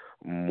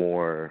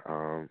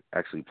more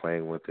actually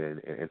playing with and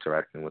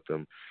interacting with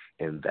them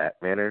in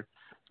that manner.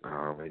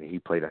 And he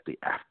played at the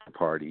after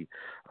party,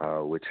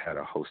 which had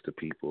a host of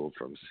people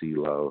from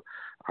CeeLo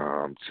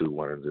to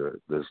one of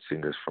the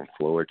singers from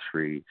Floor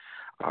Tree,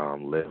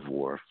 Liv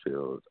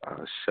Warfield,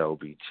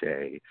 Shelby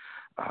J,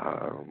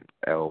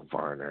 Elle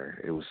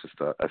Varner. It was just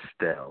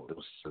Estelle. It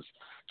was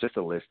just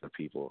a list of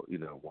people.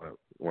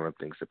 One of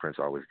the things that Prince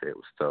always did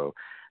was throw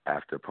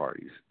after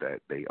parties that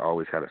they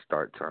always had a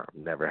start time,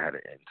 never had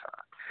an end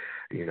time.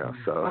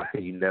 So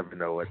you never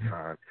know what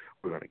time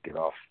we're going to get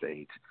off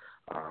stage.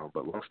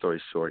 But long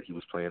story short, he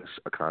was playing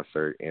a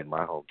concert in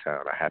my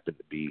hometown. I happened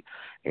to be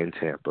in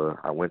Tampa.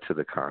 I went to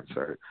the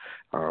concert.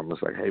 I was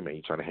like, hey, man,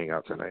 you trying to hang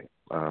out tonight?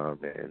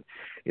 And,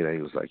 he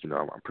was like,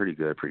 I'm pretty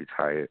good, pretty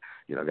tired.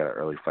 I got an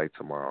early flight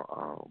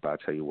tomorrow. But I'll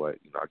tell you what,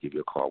 I'll give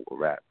you a call. We'll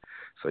rap.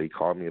 So he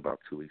called me about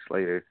 2 weeks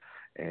later.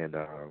 And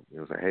he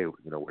was like, hey,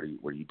 what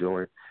are you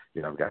doing?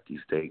 I've got these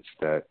dates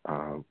that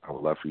I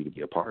would love for you to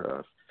be a part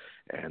of.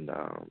 And,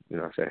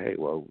 I said, hey,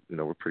 well,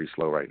 we're pretty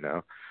slow right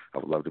now. I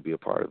would love to be a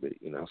part of it,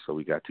 So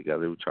we got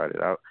together, we tried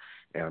it out.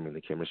 And,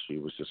 the chemistry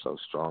was just so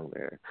strong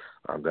there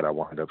that I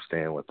wound up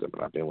staying with them.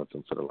 And I've been with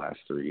them for the last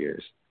 3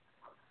 years.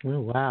 Oh,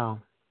 wow.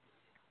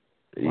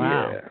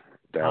 Yeah.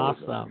 That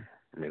awesome.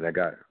 was, that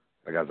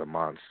guy's a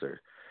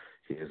monster.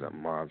 He is a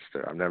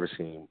monster. I've never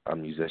seen a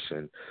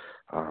musician,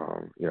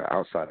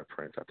 outside of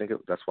Prince. I think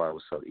that's why it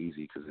was so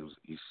easy because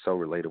he's so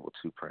relatable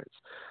to Prince.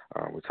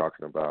 We're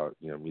talking about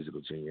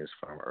musical genius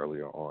from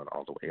earlier on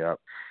all the way up,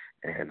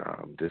 and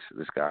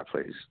this guy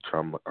plays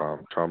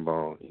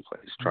trombone. He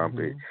plays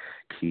trumpet,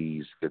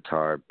 keys,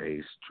 guitar,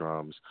 bass,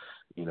 drums.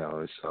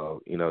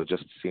 So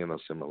just seeing those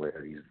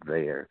similarities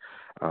there.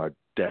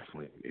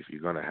 Definitely, if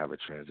you're going to have a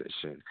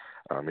transition,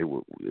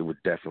 it would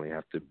definitely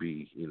have to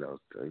be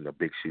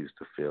big shoes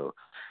to fill,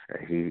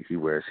 and he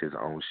wears his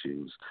own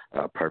shoes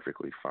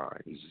perfectly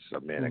fine. He's just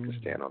a man that can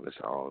stand on his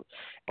own,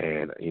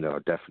 and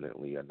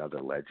definitely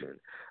another legend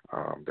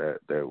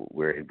that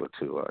we're able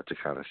to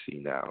kind of see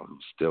now,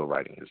 who's still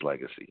writing his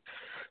legacy.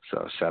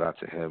 So shout out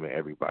to him and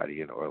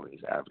everybody in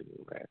Orleans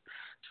Avenue, man.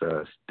 So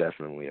it's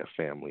definitely a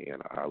family,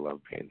 and I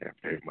love being there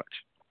very much.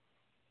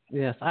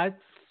 Yes, I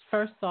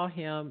first saw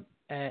him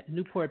at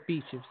Newport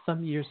Beach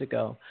some years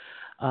ago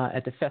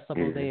at the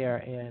festival there,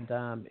 and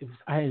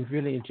I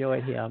really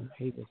enjoyed him.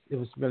 It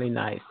was really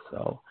nice.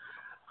 So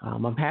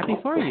I'm happy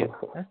for you.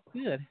 That's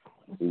good.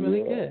 That's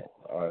really good.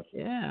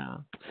 Yeah.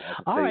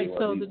 All right.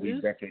 So we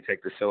definitely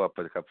take the show up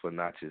a couple of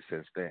notches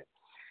since then.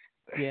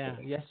 Yeah.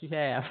 Yes, you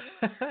have.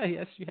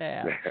 Yes, you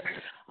have.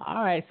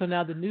 All right. So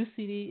now the new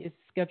CD is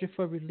scheduled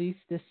for release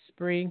this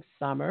spring,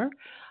 summer.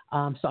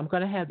 So I'm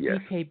going to have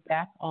BK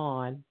back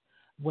on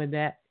when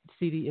that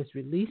CD is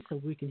released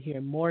so we can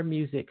hear more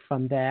music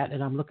from that,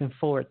 and I'm looking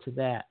forward to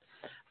that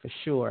for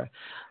sure.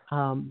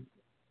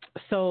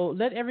 So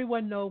let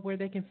everyone know where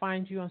they can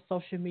find you on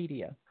social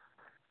media.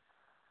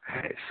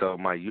 Hey, so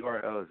my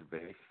URL is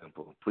very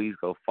simple. Please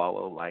go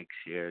follow, like,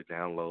 share,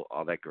 download,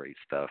 all that great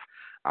stuff.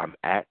 I'm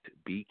at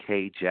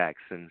BK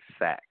Jackson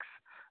Sax.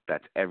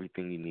 That's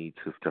everything you need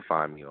to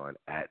find me on,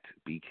 at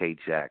BK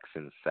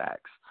Jackson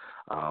Sax.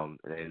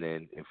 And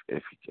then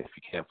if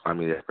you can't find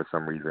me there for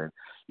some reason,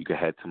 you can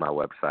head to my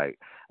website,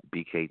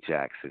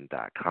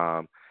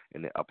 bkjackson.com.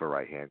 In the upper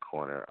right-hand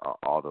corner are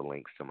all the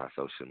links to my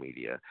social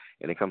media,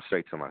 and it comes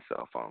straight to my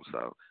cell phone.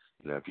 So,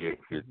 if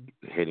you're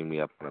hitting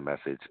me up on a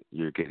message,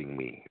 you're getting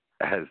me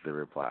as the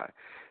reply.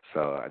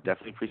 So I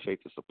definitely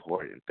appreciate the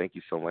support, and thank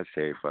you so much,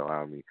 Terry, for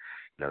allowing me,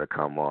 to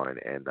come on.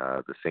 And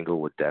the single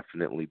will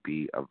definitely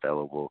be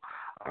available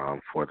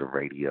for the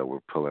radio. We're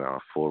pulling out a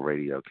full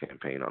radio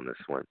campaign on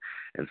this one,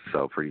 and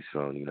so pretty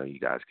soon, you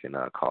guys can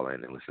call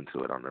in and listen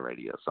to it on the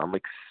radio. So I'm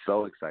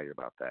so excited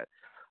about that.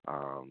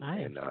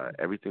 Nice. And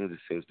everything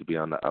just seems to be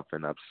on the up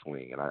and up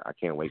swing, and I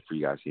can't wait for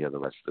you guys to hear the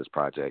rest of this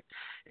project.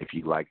 If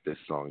you like this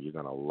song, you're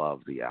gonna love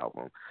the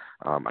album.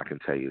 I can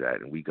tell you that.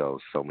 And we go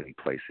so many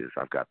places.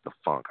 I've got the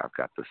funk, I've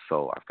got the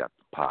soul, I've got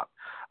the pop,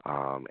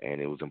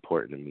 and it was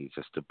important to me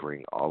just to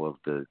bring all of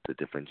the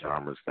different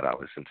genres that I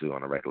listen to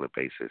on a regular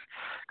basis.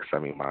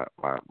 Because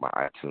my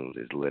iTunes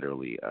is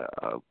literally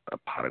a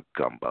pot of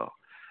gumbo.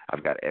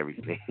 I've got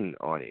everything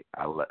on it.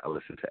 I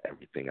listen to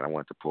everything, and I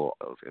want to pull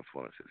those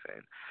influences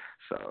in.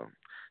 So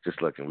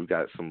just looking, we've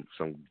got some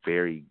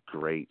very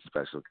great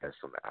special guests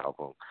on the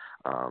album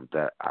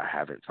that I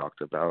haven't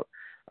talked about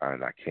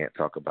and I can't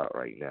talk about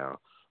right now.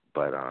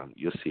 But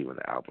you'll see when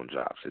the album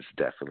drops. It's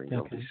definitely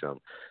going to be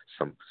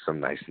some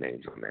nice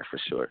names on there for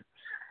sure.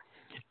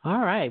 All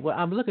right. Well,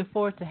 I'm looking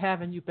forward to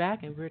having you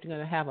back, and we're going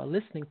to have a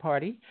listening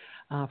party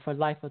for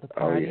Life of the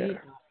Party. Oh, yeah.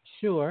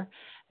 Sure.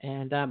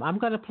 And I'm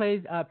going to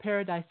play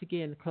Paradise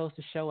again to close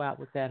the show out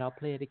with that. I'll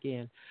play it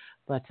again.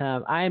 But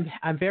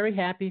I'm very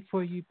happy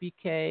for you,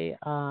 BK.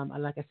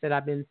 And like I said,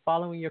 I've been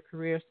following your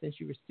career since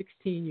you were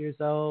 16 years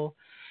old.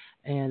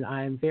 And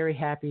I'm very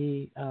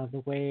happy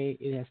the way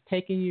it has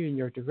taken you in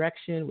your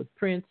direction with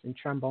Prince and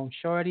Trombone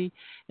Shorty,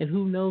 and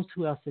who knows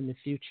who else in the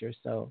future.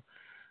 So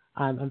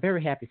I'm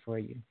very happy for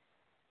you.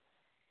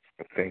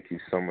 Thank you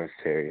so much,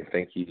 Terry.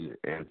 Thank you,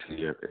 and to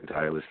your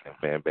entire listening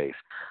fan base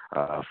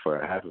for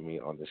having me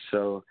on the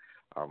show.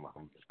 I'm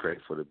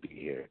grateful to be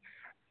here.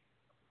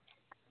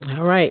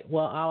 All right.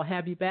 Well, I'll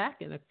have you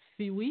back in a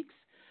few weeks.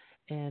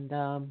 And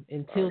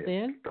until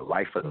then. The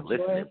Life of the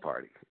Listening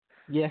Party.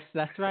 Yes,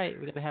 that's right.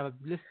 We're going to have a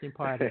listening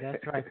party.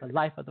 That's right, for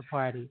Life of the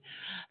Party.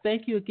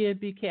 Thank you again,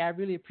 BK. I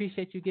really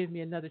appreciate you giving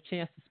me another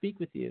chance to speak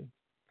with you.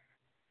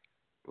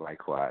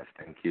 Likewise.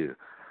 Thank you.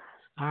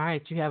 All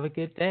right. You have a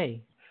good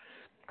day.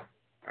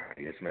 All right,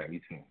 yes, ma'am. You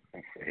too.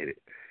 Appreciate it.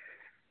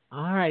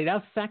 All right, that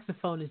was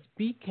saxophonist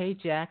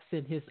BK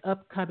Jackson. His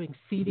upcoming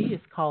CD is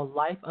called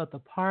Life of the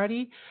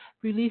Party,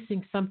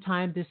 releasing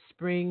sometime this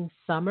spring,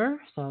 summer.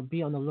 So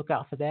be on the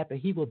lookout for that. But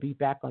he will be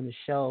back on the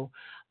show,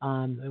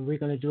 and we're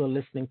going to do a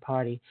listening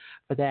party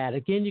for that.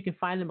 Again, you can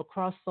find him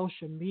across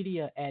social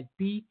media at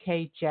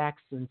BK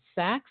Jackson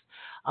Sax.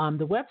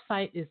 The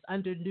website is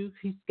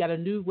he's got a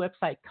new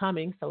website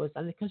coming, so it's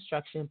under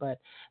construction, but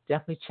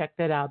definitely check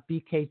that out,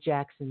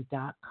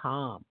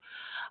 bkjackson.com.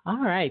 All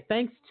right,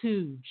 thanks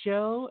to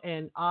Joe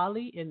and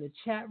Ollie in the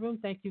chat room.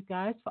 Thank you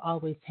guys for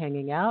always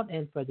hanging out,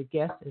 and for the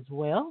guests as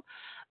well.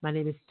 My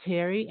name is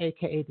Terry,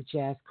 a.k.a. the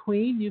Jazz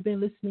Queen. You've been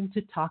listening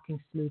to Talking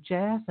Smooth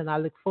Jazz, and I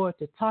look forward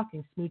to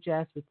talking smooth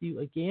jazz with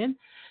you again.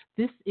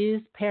 This is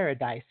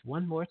Paradise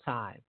one more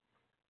time.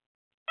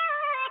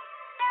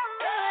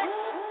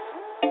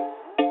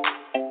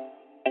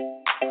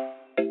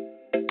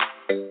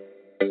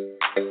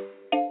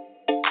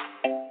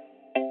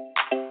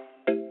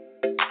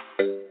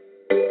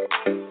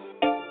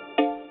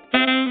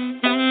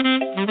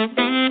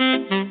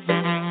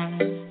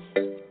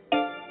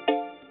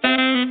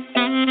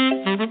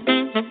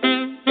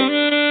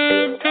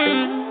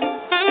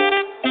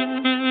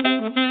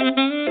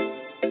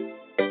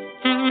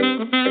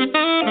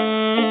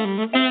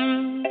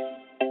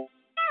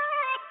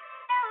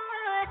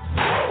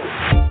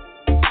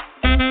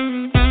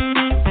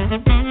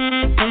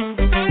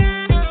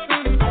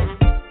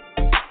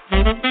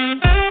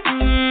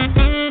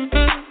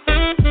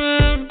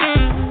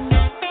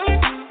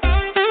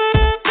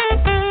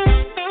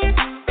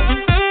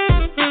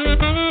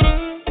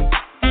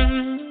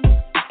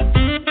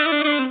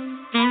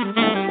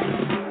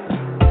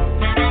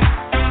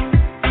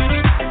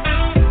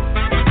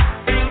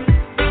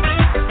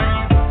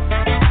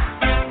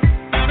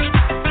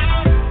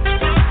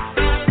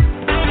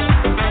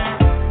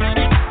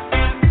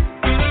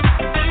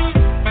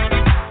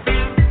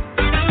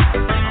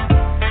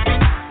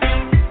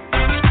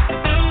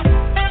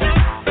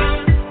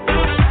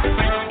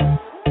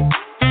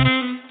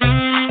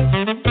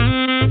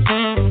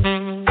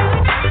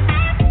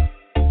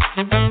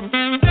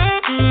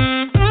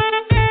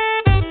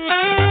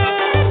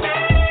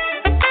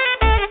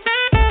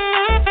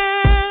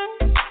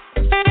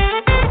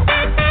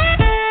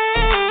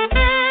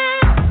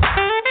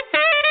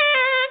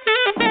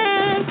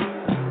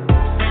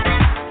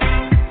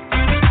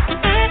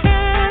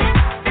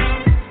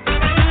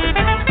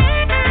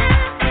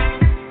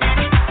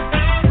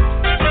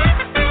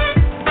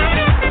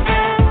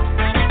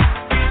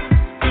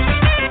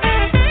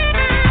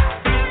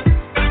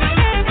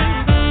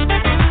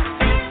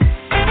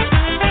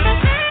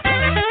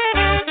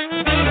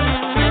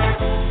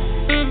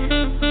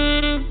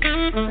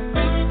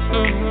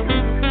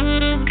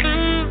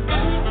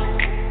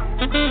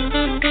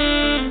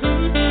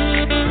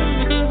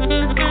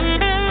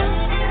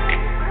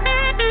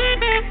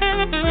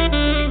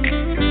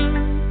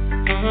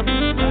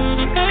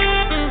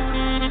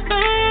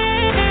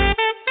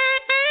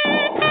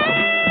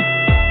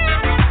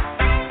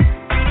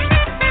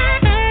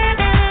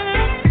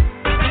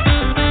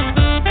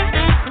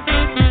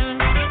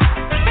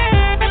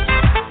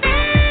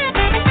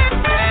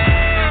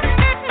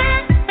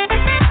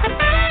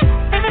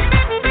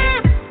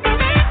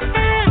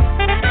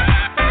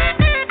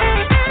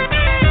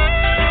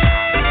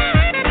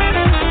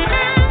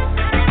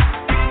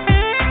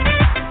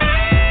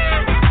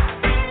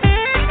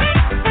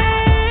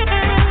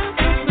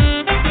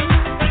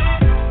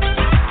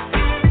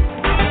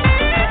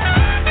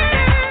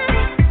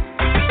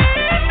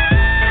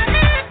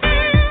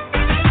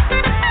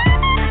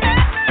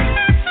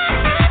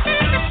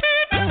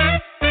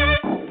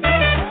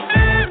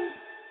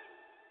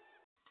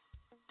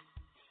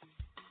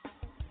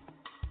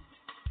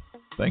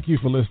 Thank you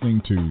for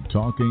listening to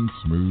Talking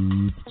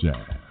Smooth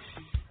Jazz.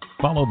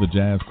 Follow the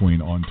Jazz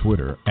Queen on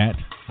Twitter at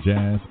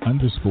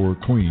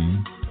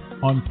 @jazz_queen,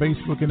 on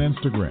Facebook and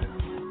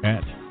Instagram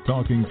at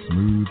Talking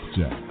Smooth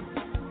Jazz,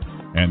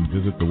 and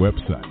visit the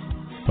website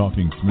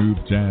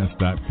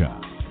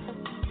talkingsmoothjazz.com.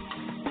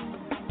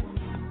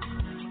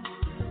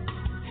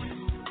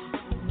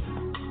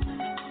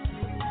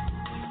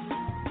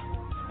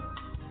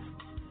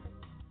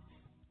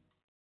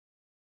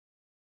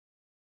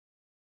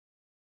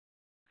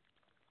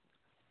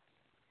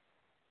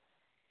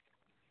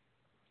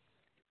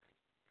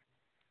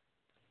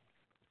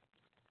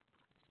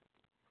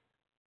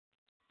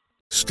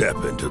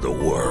 Step into the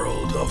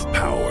world of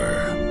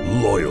power,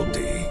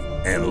 loyalty,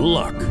 and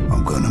luck.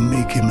 I'm gonna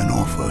make him an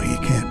offer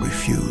he can't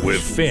refuse.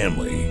 With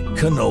family,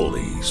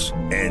 cannolis,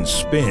 and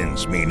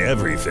spins mean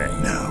everything.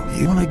 Now,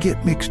 you wanna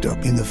get mixed up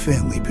in the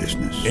family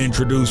business.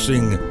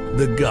 Introducing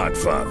The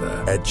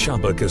Godfather at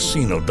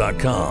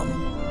ChumbaCasino.com.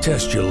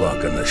 Test your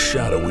luck in the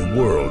shadowy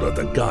world of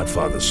The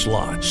Godfather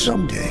slot.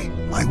 Someday,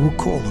 I will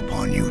call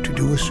upon you to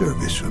do a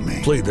service for me.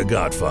 Play The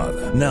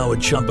Godfather now at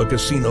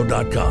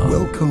ChumbaCasino.com.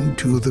 Welcome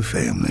to the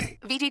family.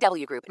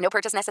 VGW Group. No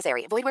purchase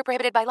necessary. Void where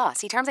prohibited by law.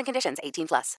 See terms and conditions. 18+.